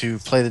think, to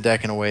play the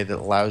deck in a way that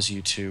allows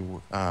you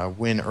to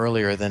win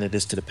earlier than it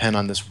is to depend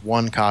on this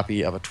one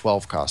copy of a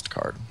 12-cost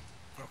card.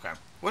 Okay.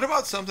 What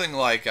about something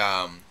like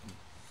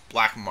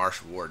Black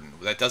Marsh Warden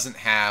that doesn't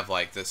have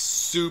like the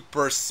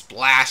super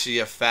splashy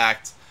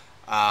effect?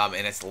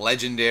 And it's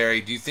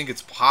legendary. Do you think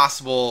it's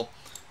possible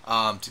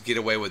to get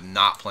away with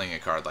not playing a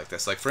card like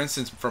this? Like, for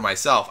instance, for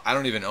myself, I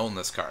don't even own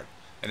this card,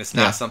 and it's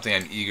not something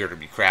I'm eager to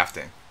be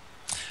crafting.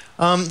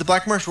 The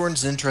Black Marsh Warden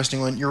is an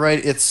interesting one. You're right.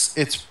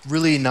 It's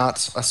really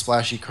not a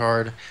splashy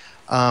card.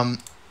 I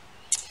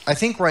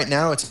think right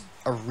now it's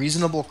a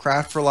reasonable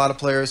craft for a lot of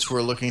players who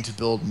are looking to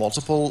build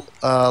multiple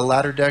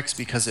ladder decks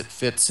because it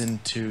fits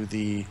into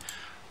the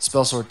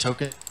Spellsword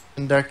token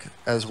deck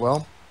as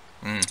well.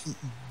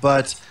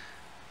 But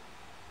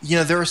you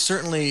know, there are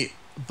certainly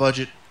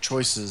budget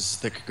choices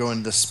that could go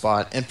into this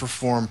spot and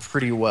perform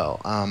pretty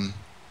well.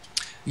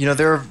 You know,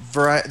 there are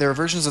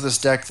versions of this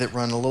deck that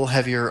run a little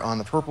heavier on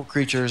the purple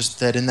creatures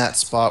that in that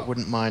spot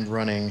wouldn't mind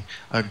running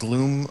a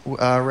Gloom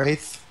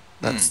Wraith.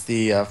 That's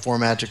the 4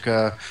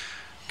 Magicka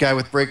guy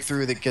with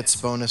Breakthrough that gets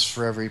a bonus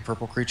for every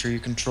purple creature you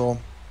control.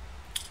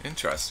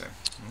 Interesting.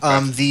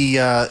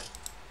 Okay.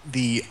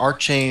 The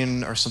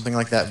Archane or something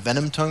like that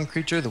Venom Tongue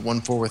creature, the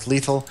 1/4 with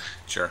lethal.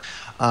 Sure.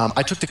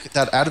 I took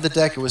that out of the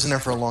deck. It was in there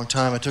for a long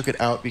time. I took it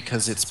out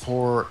because it's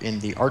poor in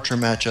the Archer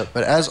matchup.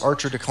 But as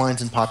Archer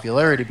declines in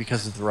popularity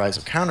because of the rise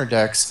of counter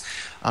decks,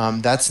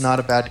 that's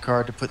not a bad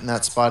card to put in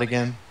that spot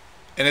again.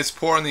 And it's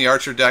poor in the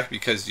Archer deck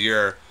because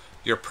you're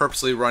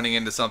purposely running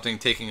into something,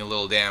 taking a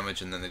little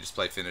damage, and then they just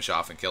play finish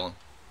off and kill him.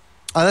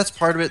 That's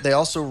part of it. They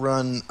also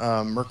run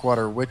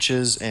Murkwater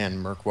Witches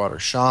and Murkwater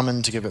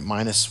Shaman to give it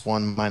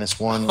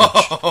 -1/-1.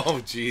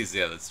 Oh, jeez,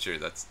 yeah, that's true.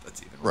 That's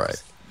even worse.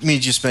 Right.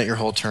 means you spent your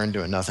whole turn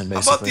doing nothing, How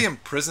about basically. the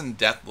Imprisoned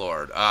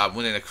Deathlord?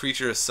 When a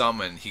creature is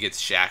summoned, he gets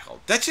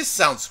shackled. That just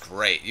sounds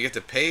great. You get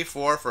to pay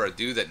for a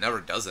dude that never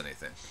does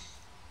anything.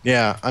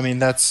 Yeah, I mean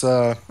that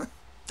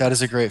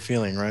is a great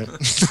feeling, right?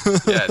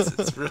 Yeah,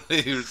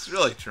 it's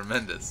really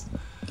tremendous.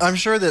 I'm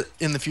sure that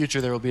in the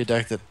future there will be a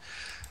deck that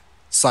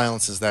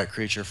silences that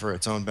creature for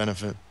its own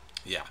benefit.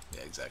 Yeah,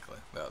 exactly.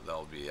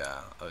 That'll be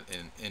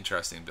an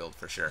interesting build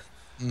for sure.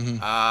 Hmm.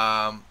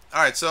 All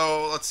right,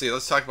 so let's see.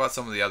 Let's talk about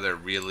some of the other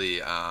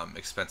really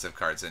expensive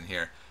cards in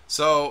here.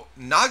 So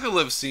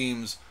Nagaliv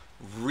seems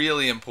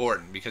really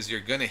important because you're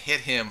going to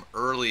hit him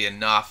early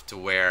enough to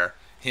where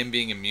him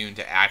being immune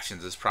to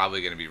actions is probably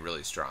going to be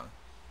really strong.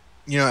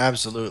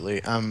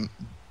 Absolutely.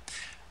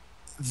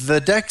 The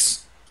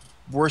deck's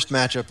worst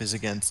matchup is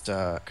against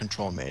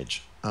Control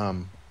Mage,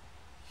 and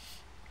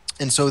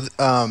so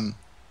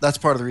that's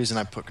part of the reason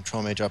I put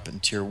Control Mage up in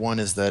tier one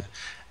is that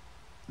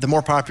the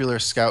more popular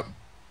Scout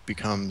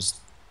becomes,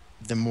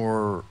 the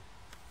more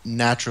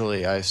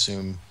naturally, I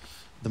assume,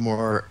 the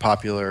more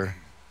popular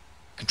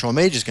Control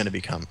Mage is going to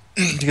become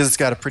because it's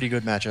got a pretty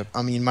good matchup.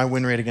 I mean, my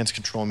win rate against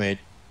Control Mage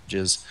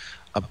is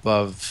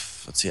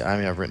above. Let's see. I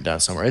mean, I've written down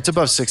somewhere. It's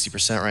above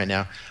 60% right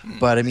now,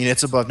 but I mean,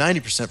 it's above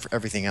 90% for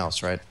everything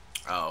else, right?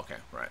 Oh, okay,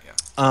 right, yeah.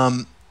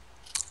 Um,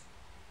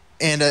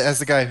 and as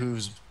the guy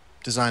who's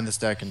designed this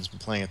deck and has been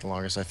playing it the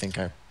longest, I think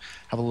I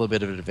have a little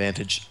bit of an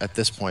advantage at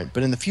this point.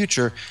 But in the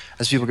future,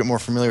 as people get more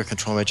familiar with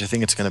Control Mage, I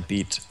think it's going to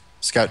beat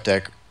Scout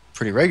deck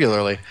pretty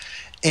regularly.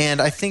 And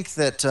I think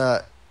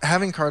that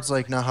having cards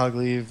like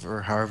Nahaglev,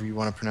 or however you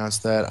want to pronounce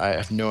that, I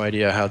have no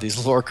idea how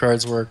these lore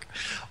cards work,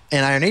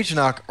 and Iron Ancient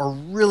are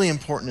really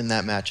important in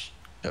that match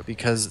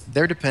because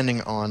they're depending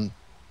on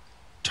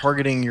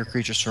targeting your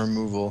creatures for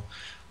removal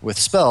with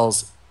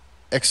spells,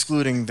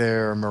 excluding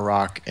their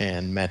Marach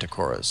and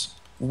Manticoras.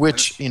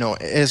 Which,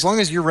 as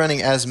long as you're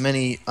running as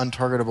many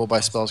untargetable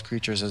by spells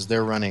creatures as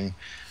they're running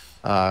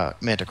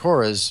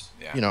Manticoras,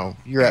 Yeah.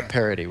 you're at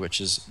parity, which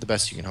is the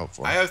best you can hope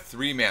for. I have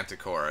 3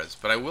 Manticoras,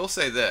 but I will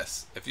say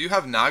this. If you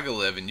have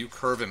Nagaliv and you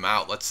curve him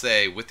out, let's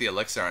say with the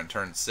Elixir on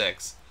turn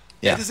 6,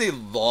 Yeah. it is a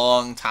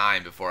long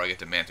time before I get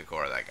to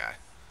Manticora that guy.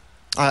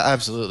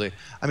 Absolutely.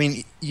 I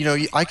mean,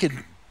 I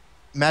could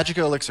Magica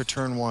Elixir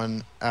turn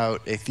 1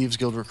 out a Thieves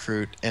Guild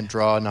Recruit and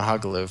draw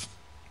Nahagaliv,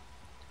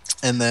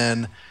 and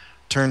then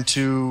turn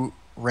 2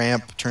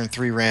 ramp, turn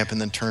 3 ramp,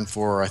 and then turn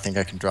 4 I think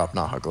I can drop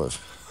Nahagaliv.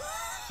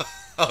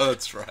 Oh,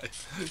 that's right.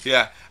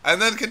 Yeah,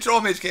 and then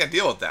Control Mage can't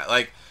deal with that.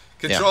 Like,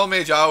 Control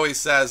Mage always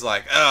says,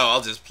 like, oh,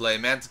 I'll just play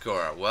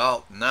Manticora.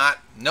 Well,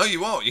 no,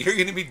 you won't. You're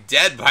going to be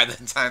dead by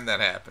the time that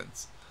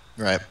happens.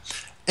 Right.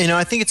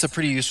 I think it's a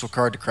pretty useful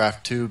card to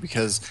craft, too,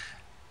 because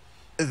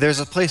there's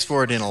a place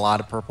for it in a lot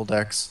of purple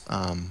decks.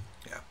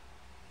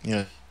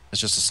 Yeah.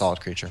 It's just a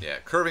solid creature. Yeah,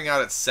 curving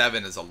out at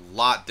 7 is a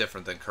lot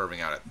different than curving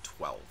out at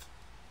 12.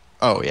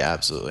 Oh, yeah,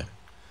 absolutely.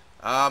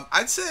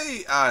 I'd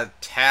say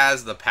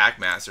Taz the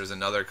Packmaster is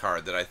another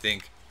card that I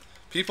think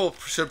people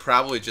should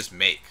probably just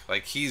make.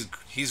 Like, he's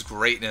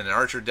great in an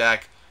Archer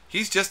deck.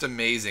 He's just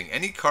amazing.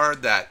 Any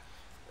card that...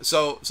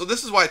 So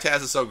this is why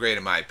Taz is so great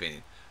in my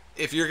opinion.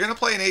 If you're going to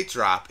play an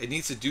 8-drop, it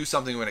needs to do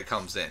something when it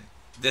comes in.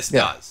 This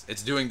does.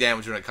 It's doing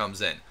damage when it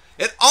comes in.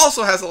 It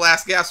also has a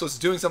last gasp, so it's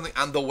doing something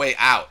on the way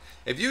out.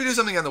 If you do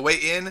something on the way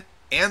in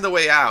and the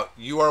way out,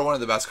 you are one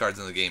of the best cards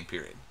in the game,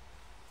 period.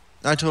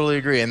 I totally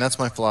agree, and that's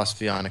my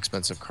philosophy on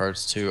expensive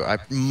cards, too. I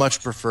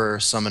much prefer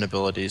summon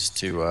abilities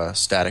to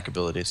static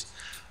abilities.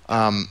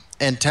 And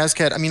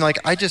Tazcat, I mean,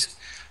 like,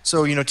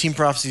 Team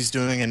Prophecy's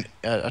doing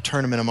a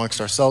tournament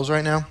amongst ourselves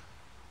right now.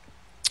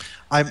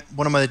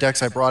 One of my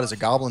decks I brought is a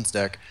Goblins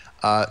deck.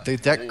 The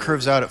deck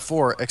curves out at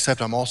 4,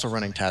 except I'm also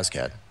running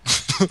Tazcat.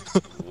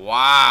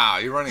 Wow,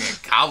 you're running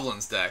a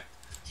Goblins deck.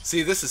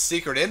 See, this is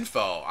secret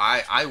info.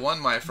 I won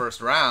my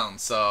first round,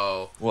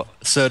 so... Well,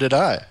 so did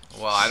I.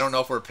 Well, I don't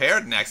know if we're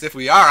paired next. If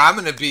we are, I'm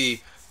going to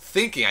be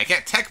thinking. I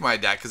can't tech my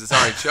deck because it's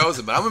already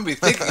chosen, but I'm going to be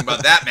thinking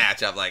about that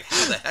matchup. Like,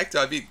 how the heck do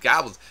I beat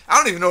Goblins? I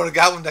don't even know what a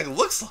Goblin deck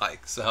looks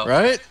like. So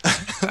right?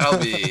 that'll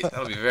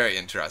be very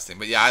interesting.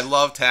 But yeah, I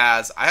love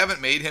Taz. I haven't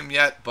made him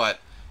yet, but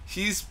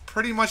he's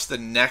pretty much the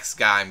next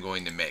guy I'm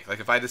going to make. Like,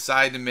 if I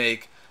decide to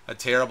make a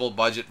terrible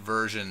budget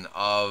version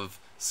of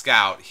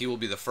Scout, he will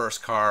be the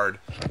first card.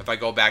 If I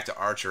go back to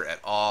Archer at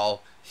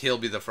all, he'll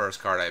be the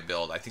first card I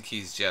build. I think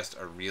he's just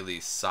a really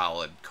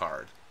solid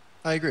card.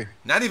 I agree.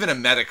 Not even a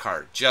meta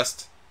card,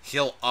 just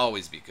he'll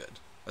always be good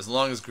as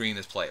long as green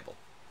is playable.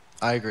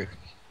 I agree.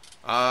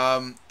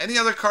 Any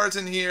other cards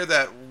in here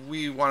that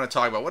we want to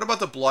talk about? What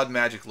about the Blood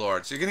Magic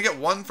Lord? So you're going to get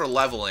 1 for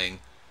leveling.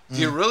 Do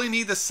you really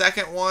need the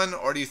second one,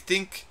 or do you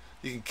think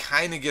you can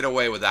kind of get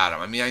away without him?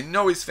 I mean, I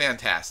know he's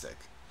fantastic.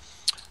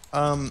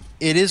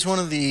 It is one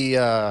of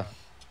the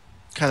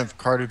kind of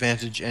card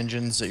advantage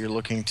engines that you're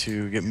looking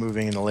to get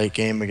moving in the late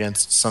game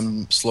against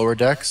some slower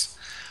decks,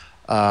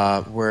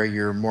 where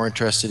you're more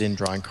interested in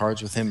drawing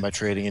cards with him by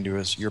trading into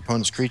your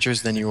opponent's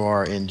creatures than you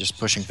are in just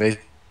pushing face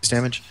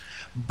damage.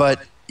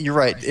 But you're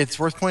right. It's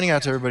worth pointing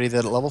out to everybody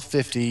that at level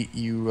 50,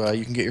 you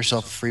can get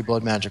yourself a free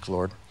Blood Magic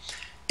Lord.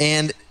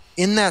 And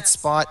in that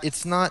spot,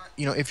 it's not,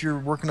 if you're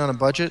working on a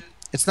budget,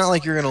 it's not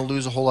like you're going to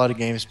lose a whole lot of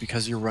games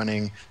because you're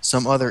running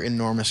some other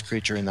enormous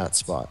creature in that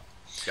spot.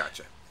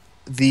 Gotcha.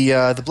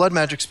 The blood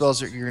magic spells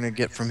that you're going to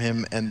get from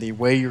him and the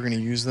way you're going to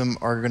use them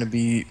are going to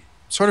be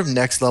sort of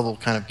next level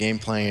kind of game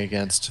playing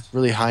against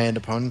really high end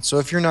opponents. So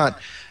if you're not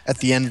at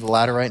the end of the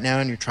ladder right now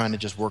and you're trying to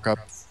just work up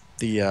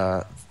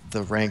the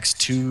ranks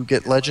to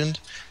get legend,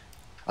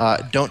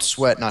 don't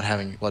sweat not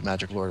having blood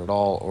magic lord at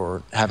all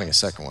or having a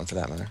second one for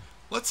that matter.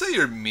 Let's say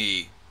you're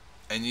me,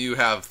 and you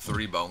have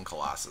 3 Bone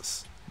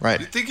Colossus. Right.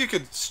 Do you think you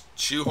could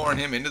shoehorn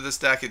him into this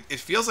deck? It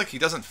feels like he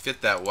doesn't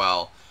fit that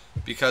well,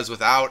 because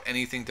without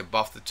anything to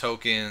buff the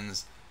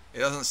tokens, it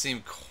doesn't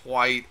seem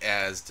quite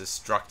as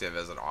destructive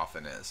as it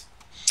often is.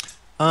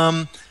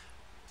 Um,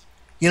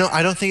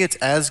 I don't think it's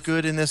as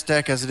good in this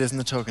deck as it is in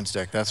the tokens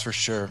deck, that's for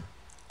sure.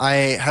 I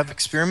have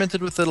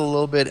experimented with it a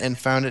little bit and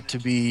found it to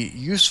be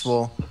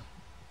useful,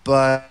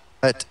 but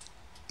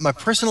my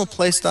personal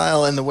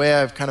playstyle and the way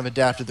I've kind of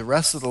adapted the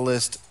rest of the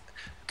list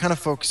kind of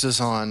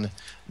focuses on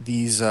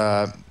these,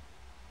 between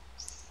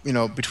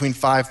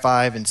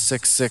 5/5 and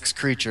 6/6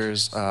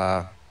 creatures,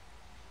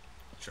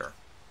 Sure.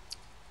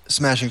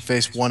 smashing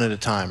face one at a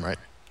time, right?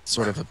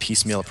 Sort of a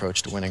piecemeal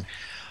approach to winning.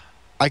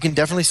 I can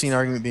definitely see an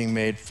argument being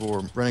made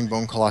for running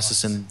Bone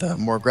Colossus in the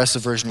more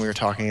aggressive version we were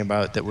talking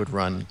about that would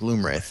run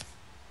Gloomwraith.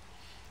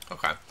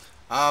 Okay.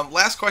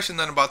 Last question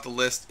then about the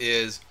list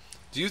is,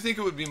 do you think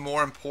it would be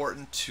more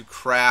important to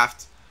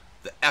craft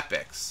the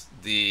epics,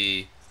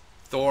 the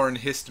Thorn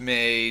Hist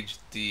Mage,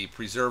 the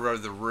Preserver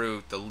of the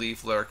Root, the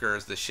Leaf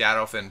Lurkers, the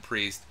Shadowfen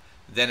Priest,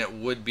 than it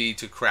would be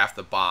to craft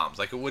the bombs?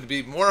 Like, it would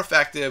be more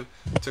effective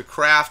to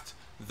craft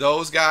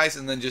those guys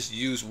and then just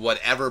use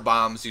whatever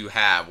bombs you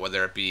have,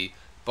 whether it be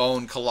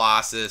Bone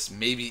Colossus,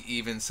 maybe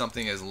even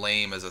something as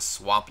lame as a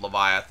Swamp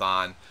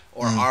Leviathan,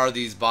 or are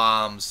these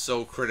bombs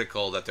so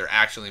critical that they're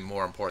actually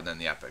more important than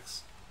the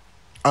epics?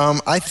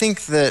 I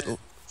think that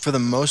for the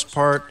most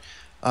part,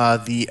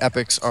 the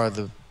epics are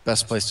the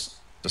best place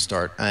to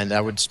start, and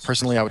I would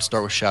start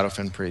with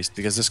Shadowfen Priest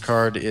because this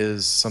card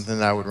is something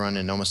that I would run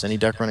in almost any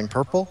deck running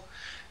purple,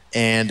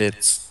 and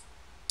it's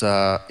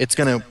going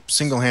to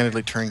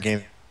single-handedly turn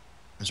games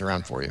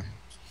around for you.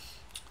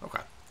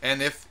 Okay.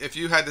 And if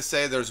you had to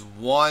say there's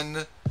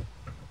one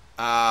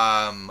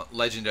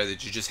legendary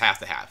that you just have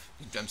to have,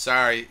 I'm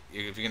sorry,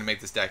 if you're going to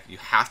make this deck, you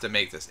have to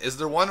make this. Is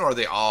there one, or are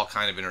they all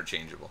kind of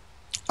interchangeable?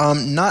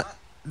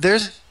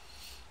 There's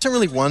isn't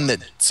really one that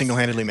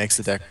single-handedly makes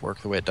the deck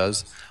work the way it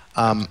does.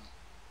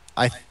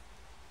 I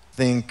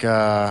think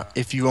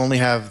if you only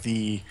have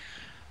the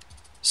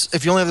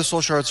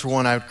soul shards for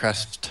one, I would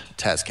craft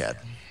Tazcad.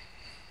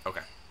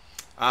 Okay.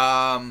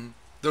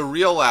 The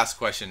real last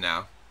question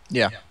now.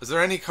 Yeah. Is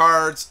there any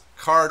cards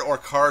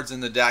in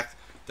the deck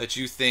that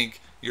you think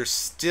you're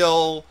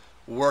still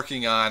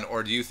working on,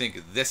 or do you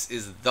think this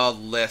is the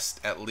list,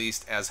 at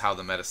least as how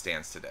the meta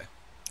stands today?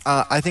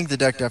 I think the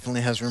deck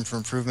definitely has room for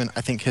improvement.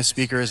 I think His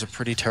Speaker is a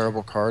pretty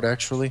terrible card,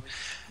 actually,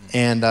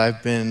 and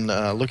I've been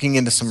looking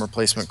into some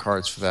replacement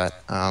cards for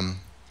that.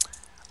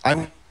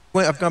 I've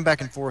gone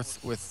back and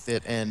forth with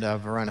it and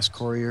Varanus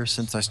Courier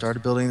since I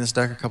started building this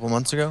deck a couple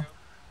months ago.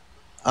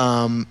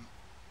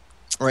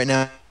 Right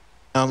now,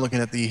 I'm looking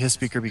at the His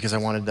Speaker because I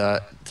wanted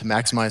to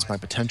maximize my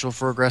potential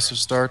for aggressive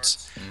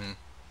starts,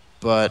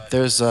 but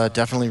there's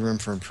definitely room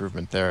for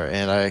improvement there,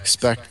 and I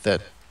expect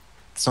that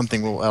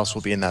something else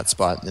will be in that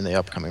spot in the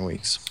upcoming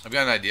weeks. I've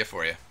got an idea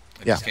for you.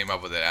 I just came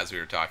up with it as we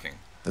were talking.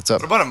 That's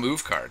up. What about a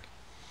move card?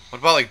 What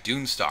about like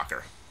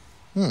Dunestalker?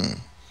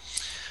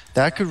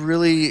 That could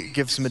really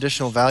give some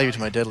additional value to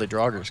my Deadly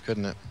Draugrs,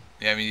 couldn't it?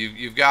 Yeah, I mean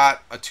you've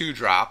got a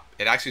 2-drop.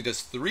 It actually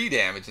does 3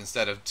 damage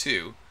instead of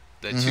 2.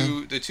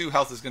 The 2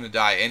 health is going to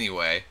die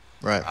anyway.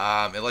 Right.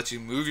 It lets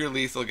you move your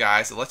lethal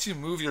guys. It lets you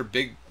move your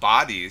big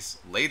bodies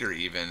later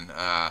even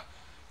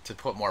to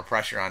put more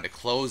pressure on, to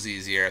close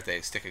easier if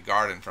they stick a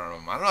guard in front of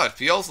them. I don't know. It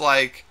feels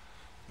like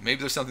maybe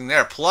there's something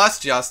there. Plus,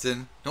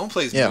 Justin, no one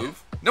plays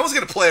move. No one's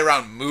going to play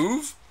around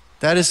move.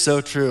 That is so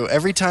true.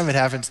 Every time it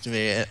happens to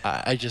me,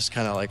 I just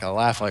kind of I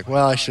laugh like,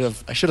 well, I should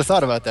have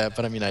thought about that,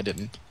 but I mean, I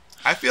didn't.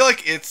 I feel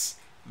like it's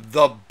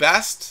the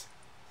best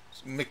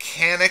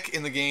mechanic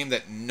in the game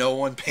that no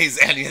one pays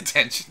any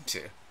attention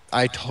to.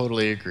 I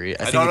totally agree.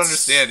 I don't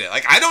understand it.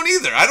 Like, I don't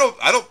either. I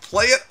don't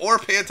play it or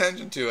pay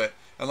attention to it.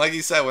 And like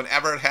you said,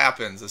 whenever it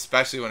happens,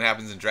 especially when it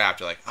happens in draft,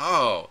 you're like,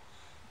 oh,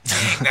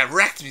 dang, that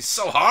wrecked me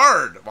so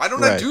hard. Why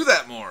don't I do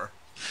that more?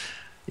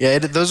 Yeah,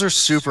 those are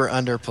super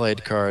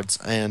underplayed cards,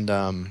 and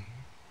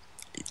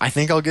I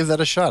think I'll give that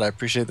a shot. I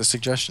appreciate the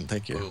suggestion.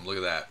 Thank you. Boom, look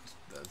at that.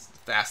 That's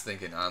fast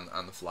thinking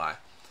on the fly.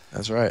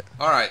 That's right.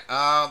 All right,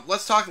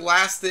 let's talk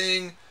last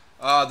thing.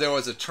 There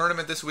was a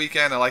tournament this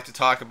weekend. I like to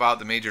talk about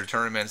the major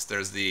tournaments.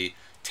 There's the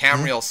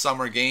Tamriel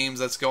Summer Games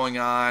that's going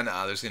on.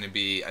 There's going to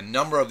be a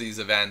number of these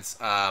events.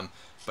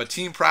 But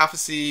Team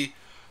Prophecy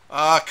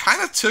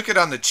kind of took it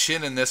on the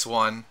chin in this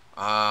one.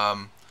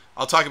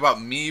 I'll talk about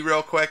me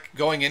real quick.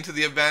 Going into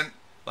the event,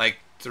 like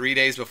 3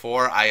 days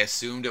before, I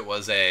assumed it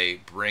was a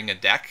bring a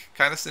deck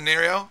kind of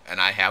scenario,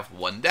 and I have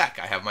one deck.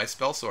 I have my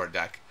Spellsword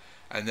deck.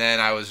 And then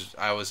I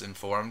was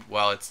informed,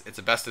 well, it's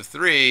a best of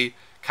 3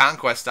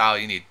 conquest style.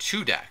 You need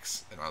 2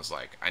 decks, and I was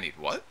like, I need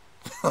what?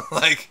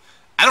 Like,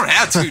 I don't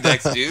have 2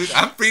 decks, dude.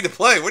 I'm free to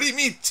play. What do you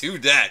mean 2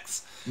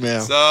 decks?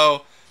 Yeah.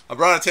 So I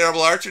brought a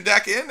terrible Archer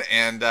deck in,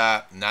 and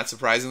not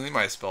surprisingly,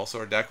 my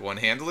Spellsword deck won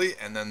handily,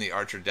 and then the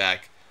Archer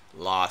deck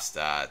lost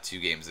 2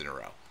 games in a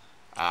row.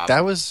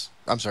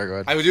 I'm sorry, go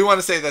ahead. I do want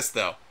to say this,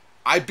 though.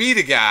 I beat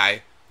a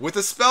guy with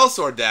a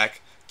Spellsword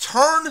deck.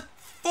 Turn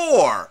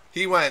 4,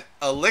 he went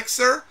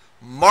Elixir,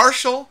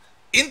 Marshall,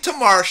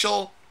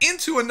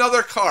 into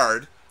another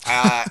card,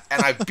 and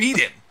I beat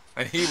him,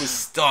 and he was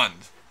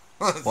stunned.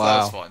 So that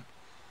was fun.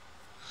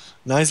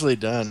 Nicely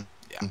done.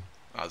 Yeah,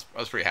 I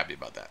was pretty happy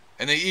about that.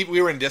 And then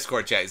we were in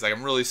Discord chat. He's like,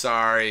 "I'm really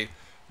sorry."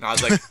 And I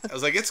was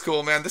like, "It's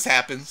cool, man. This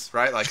happens,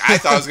 right?" Like, I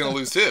thought I was gonna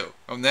lose too,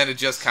 and then it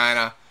just kind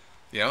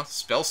of,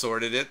 spell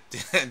sorted it,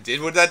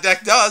 did what that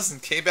deck does,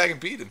 and came back and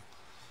beat him.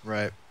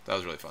 Right. That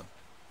was really fun.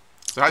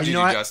 So how'd you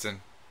do,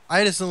 Justin? I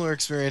had a similar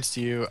experience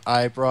to you.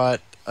 I brought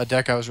a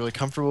deck I was really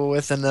comfortable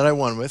with, and that I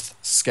won with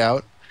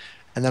Scout,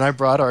 and then I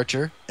brought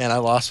Archer, and I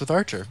lost with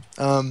Archer.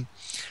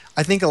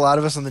 I think a lot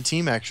of us on the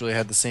team actually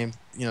had the same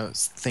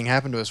thing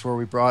happen to us, where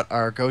we brought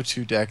our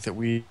go-to deck that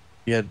we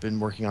had been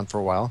working on for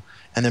a while,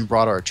 and then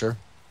brought Archer.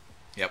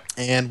 Yep.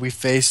 And we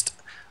faced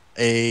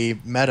a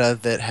meta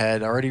that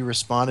had already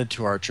responded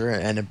to Archer,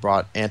 and it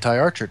brought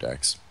anti-Archer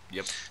decks.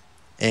 Yep.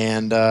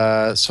 And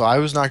so I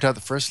was knocked out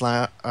the first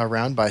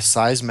round by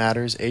Size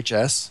Matters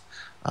HS,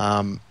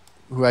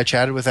 who I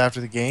chatted with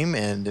after the game,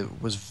 and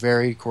it was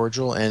very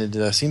cordial, and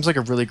it seems like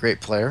a really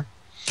great player.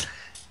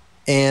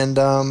 And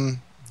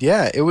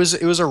yeah, it was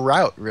a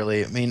rout,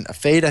 really. I mean,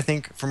 Fade, I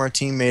think, from our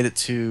team made it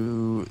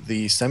to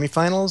the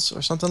semifinals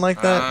or something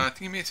like that. I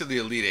think he made it to the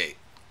Elite 8.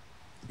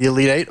 The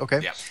Elite 8,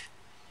 okay. Yeah.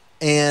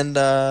 And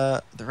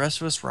the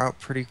rest of us rout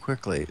pretty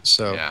quickly.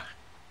 So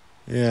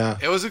yeah.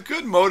 It was a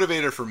good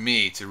motivator for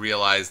me to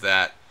realize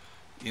that,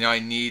 I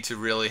need to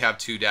really have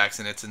 2 decks,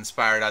 and it's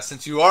inspired us.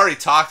 Since you already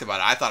talked about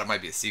it, I thought it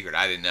might be a secret.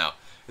 I didn't know.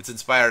 It's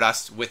inspired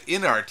us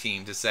within our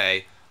team to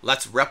say,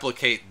 let's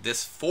replicate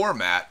this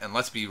format, and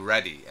let's be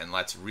ready, and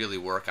let's really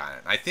work on it.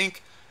 And I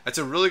think that's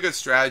a really good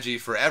strategy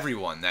for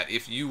everyone, that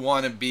if you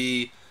want to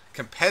be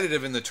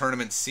competitive in the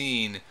tournament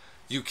scene,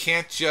 you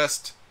can't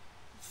just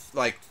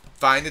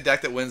find a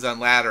deck that wins on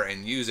ladder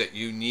and use it.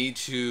 You need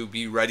to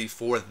be ready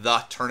for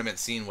the tournament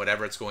scene,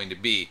 whatever it's going to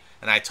be.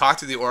 And I talked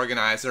to the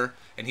organizer,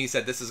 and he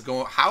said this is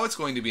how it's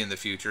going to be in the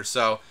future.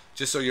 So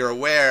just so you're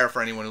aware,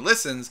 for anyone who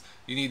listens,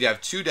 you need to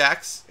have 2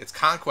 decks. It's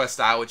conquest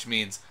style, which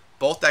means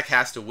both deck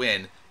has to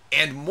win.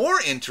 And more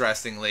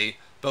interestingly,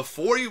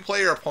 before you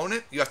play your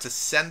opponent, you have to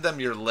send them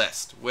your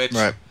list, which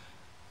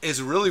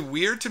is really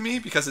weird to me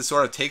because it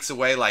sort of takes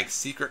away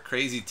secret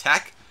crazy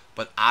tech,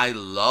 but I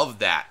love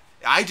that.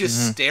 I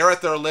just stare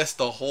at their list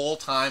the whole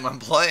time I'm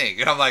playing,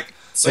 and I'm like,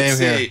 let's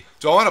see,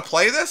 do I want to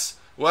play this?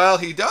 Well,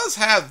 he does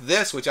have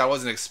this, which I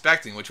wasn't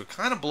expecting, which would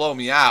kind of blow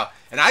me out,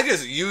 and I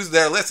just use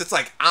their list. It's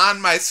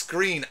on my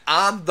screen,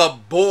 on the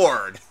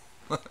board.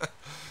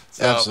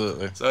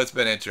 Absolutely. So it's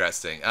been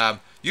interesting.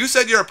 You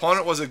said your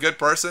opponent was a good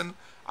person.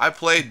 I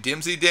played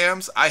Dimsy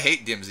Dams. I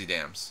hate Dimsy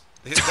Dams.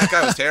 That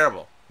guy was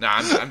terrible. No,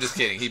 I'm just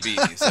kidding. He beat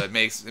me, so it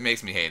makes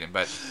me hate him.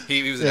 But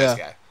he was a nice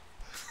guy.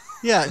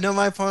 Yeah, no,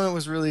 my opponent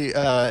was really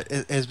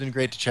it has been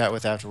great to chat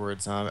with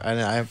afterwards, and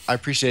I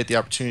appreciate the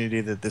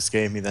opportunity that this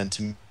gave me then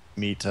to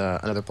meet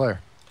another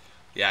player.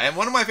 Yeah, and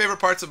one of my favorite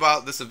parts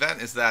about this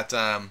event is that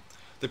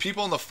the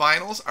people in the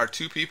finals are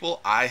 2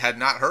 people I had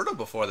not heard of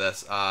before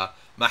this.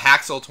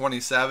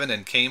 Mahaxel27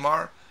 and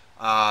Kamar.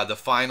 The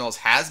finals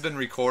has been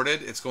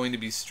recorded. It's going to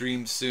be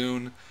streamed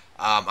soon.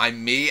 I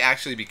may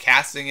actually be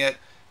casting it,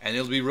 and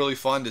it'll be really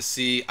fun to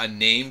see a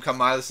name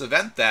come out of this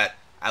event that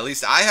at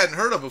least I hadn't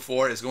heard of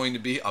before is going to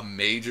be a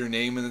major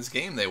name in this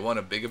game. They won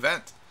a big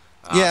event.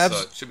 So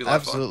it should be a lot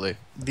of fun. Absolutely.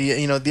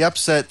 The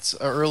upsets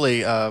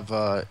early of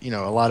a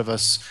lot of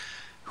us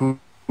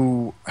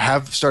who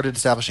have started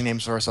establishing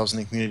names for ourselves in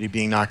the community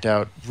being knocked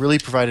out really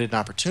provided an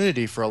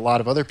opportunity for a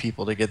lot of other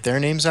people to get their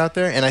names out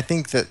there, and I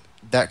think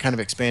that kind of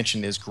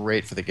expansion is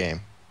great for the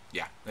game.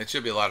 Yeah, it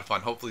should be a lot of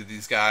fun. Hopefully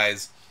these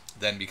guys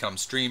then become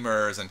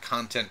streamers and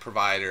content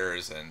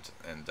providers and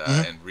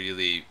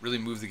really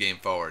move the game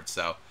forward.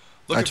 So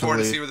looking forward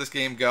to see where this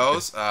game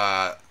goes.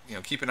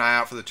 Keep an eye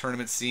out for the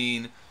tournament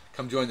scene.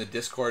 Come join the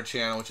Discord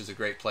channel, which is a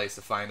great place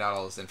to find out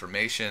all this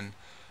information.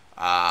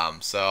 It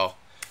was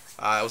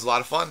a lot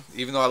of fun.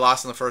 Even though I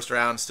lost in the first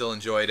round, still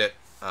enjoyed it.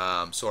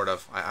 Sort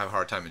of. I have a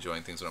hard time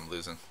enjoying things when I'm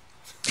losing.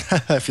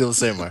 I feel the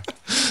same way.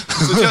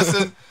 So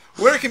Justin,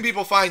 where can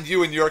people find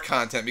you and your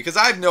content? Because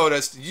I've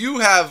noticed you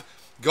have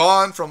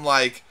gone from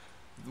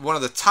one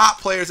of the top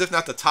players, if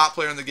not the top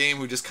player in the game,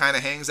 who just kind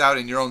of hangs out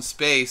in your own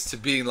space, to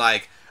being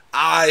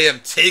I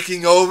am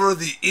taking over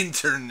the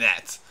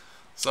internet.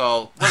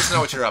 So let us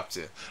know what you're up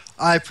to.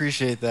 I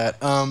appreciate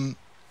that.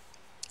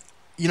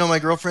 My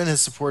girlfriend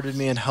has supported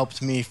me and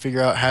helped me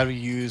figure out how to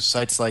use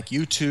sites like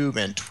YouTube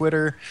and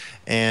Twitter,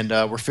 and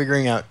we're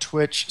figuring out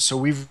Twitch. So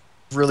we've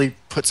really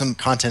put some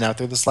content out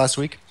there this last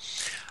week.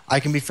 I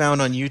can be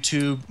found on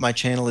YouTube. My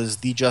channel is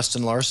the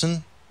Justin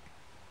Larson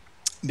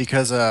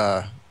because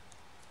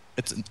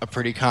it's a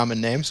pretty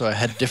common name, so I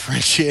had to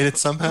differentiate it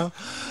somehow.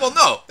 Well,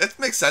 no, it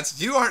makes sense.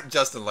 You aren't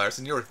Justin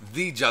Larson. You're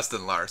the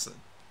Justin Larson.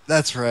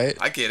 That's right.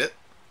 I get it.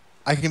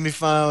 I can be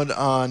found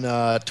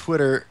on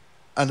Twitter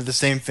under the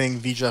same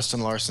thing, the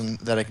Justin Larson,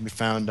 that I can be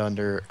found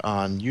under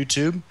on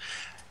YouTube.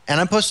 And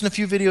I'm posting a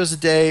few videos a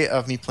day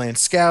of me playing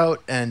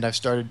Scout, and I've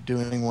started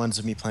doing ones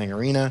of me playing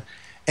Arena.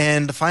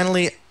 And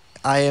finally,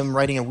 I am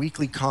writing a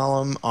weekly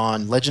column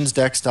on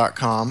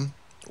legendsdecks.com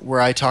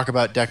where I talk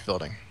about deck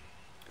building.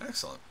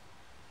 Excellent.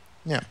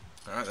 Yeah.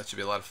 All right, that should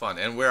be a lot of fun.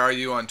 And where are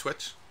you on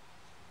Twitch?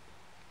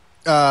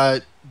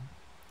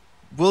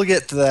 We'll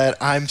get to that.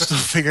 I'm still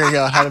figuring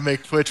out how to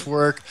make Twitch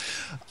work.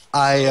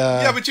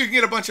 Yeah, but you can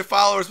get a bunch of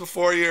followers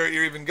before you're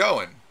even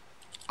going.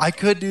 I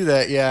could do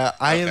that, yeah.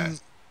 I Okay. am.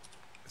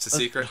 It's a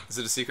secret. Is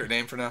it a secret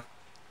name for now?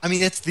 I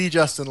mean, it's the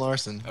Justin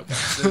Larson. Okay.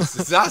 So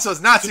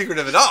it's not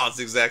secretive at all. It's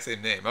the exact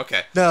same name.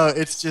 Okay. No,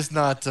 it's just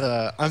not.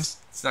 I'm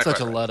It's not such a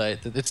quite right.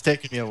 Luddite that it's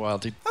taken me a while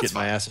to get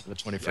my fine. ass into the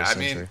 21st Yeah, I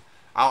century. mean,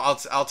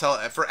 I'll tell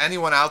for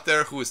anyone out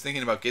there who is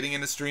thinking about getting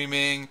into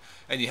streaming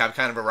and you have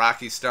kind of a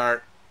rocky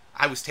start.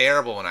 I was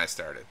terrible when I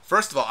started.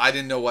 First of all, I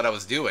didn't know what I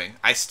was doing.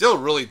 I still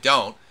really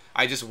don't.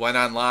 I just went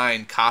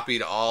online,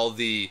 copied all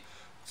the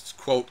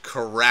quote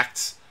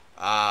correct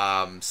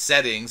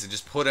settings, and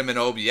just put them in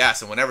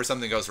OBS. And whenever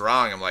something goes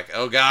wrong, I'm like,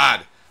 oh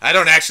God, I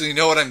don't actually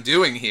know what I'm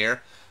doing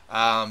here.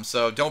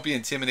 So don't be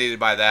intimidated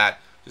by that.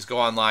 Just go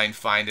online,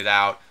 find it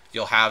out.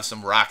 You'll have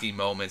some rocky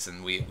moments,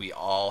 and we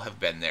all have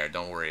been there.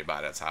 Don't worry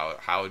about it. That's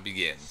how it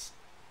begins.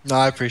 No,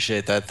 I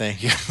appreciate that.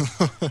 Thank you.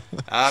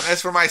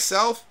 As for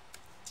myself,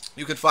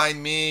 you can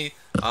find me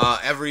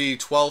every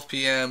 12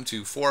 p.m.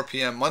 to 4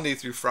 p.m. Monday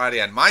through Friday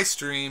on my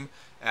stream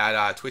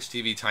at Twitch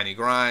TV Tiny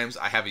Grimes.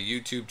 I have a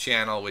YouTube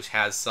channel which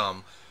has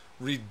some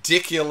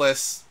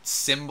ridiculous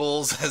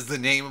symbols as the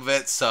name of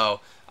it,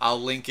 so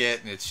I'll link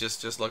it, and it's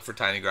just look for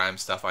Tiny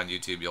Grimes stuff on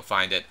YouTube. You'll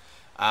find it.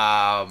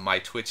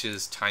 My Twitch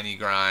is Tiny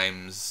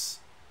Grimes,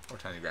 or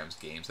Tiny Grimes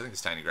Games. I think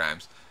it's Tiny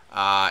Grimes.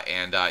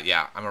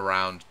 Yeah, I'm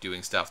around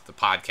doing stuff. The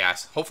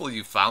podcast, hopefully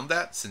you found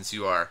that since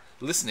you are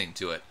listening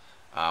to it.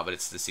 But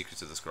it's The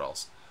Secrets of the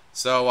Scrolls.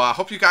 So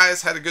hope you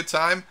guys had a good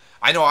time.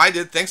 I know I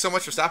did. Thanks so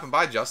much for stopping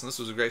by, Justin. This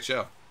was a great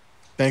show.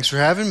 Thanks for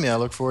having me. I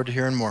look forward to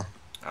hearing more.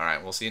 All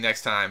right, we'll see you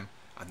next time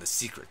on The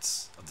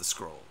Secrets of the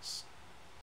Scrolls.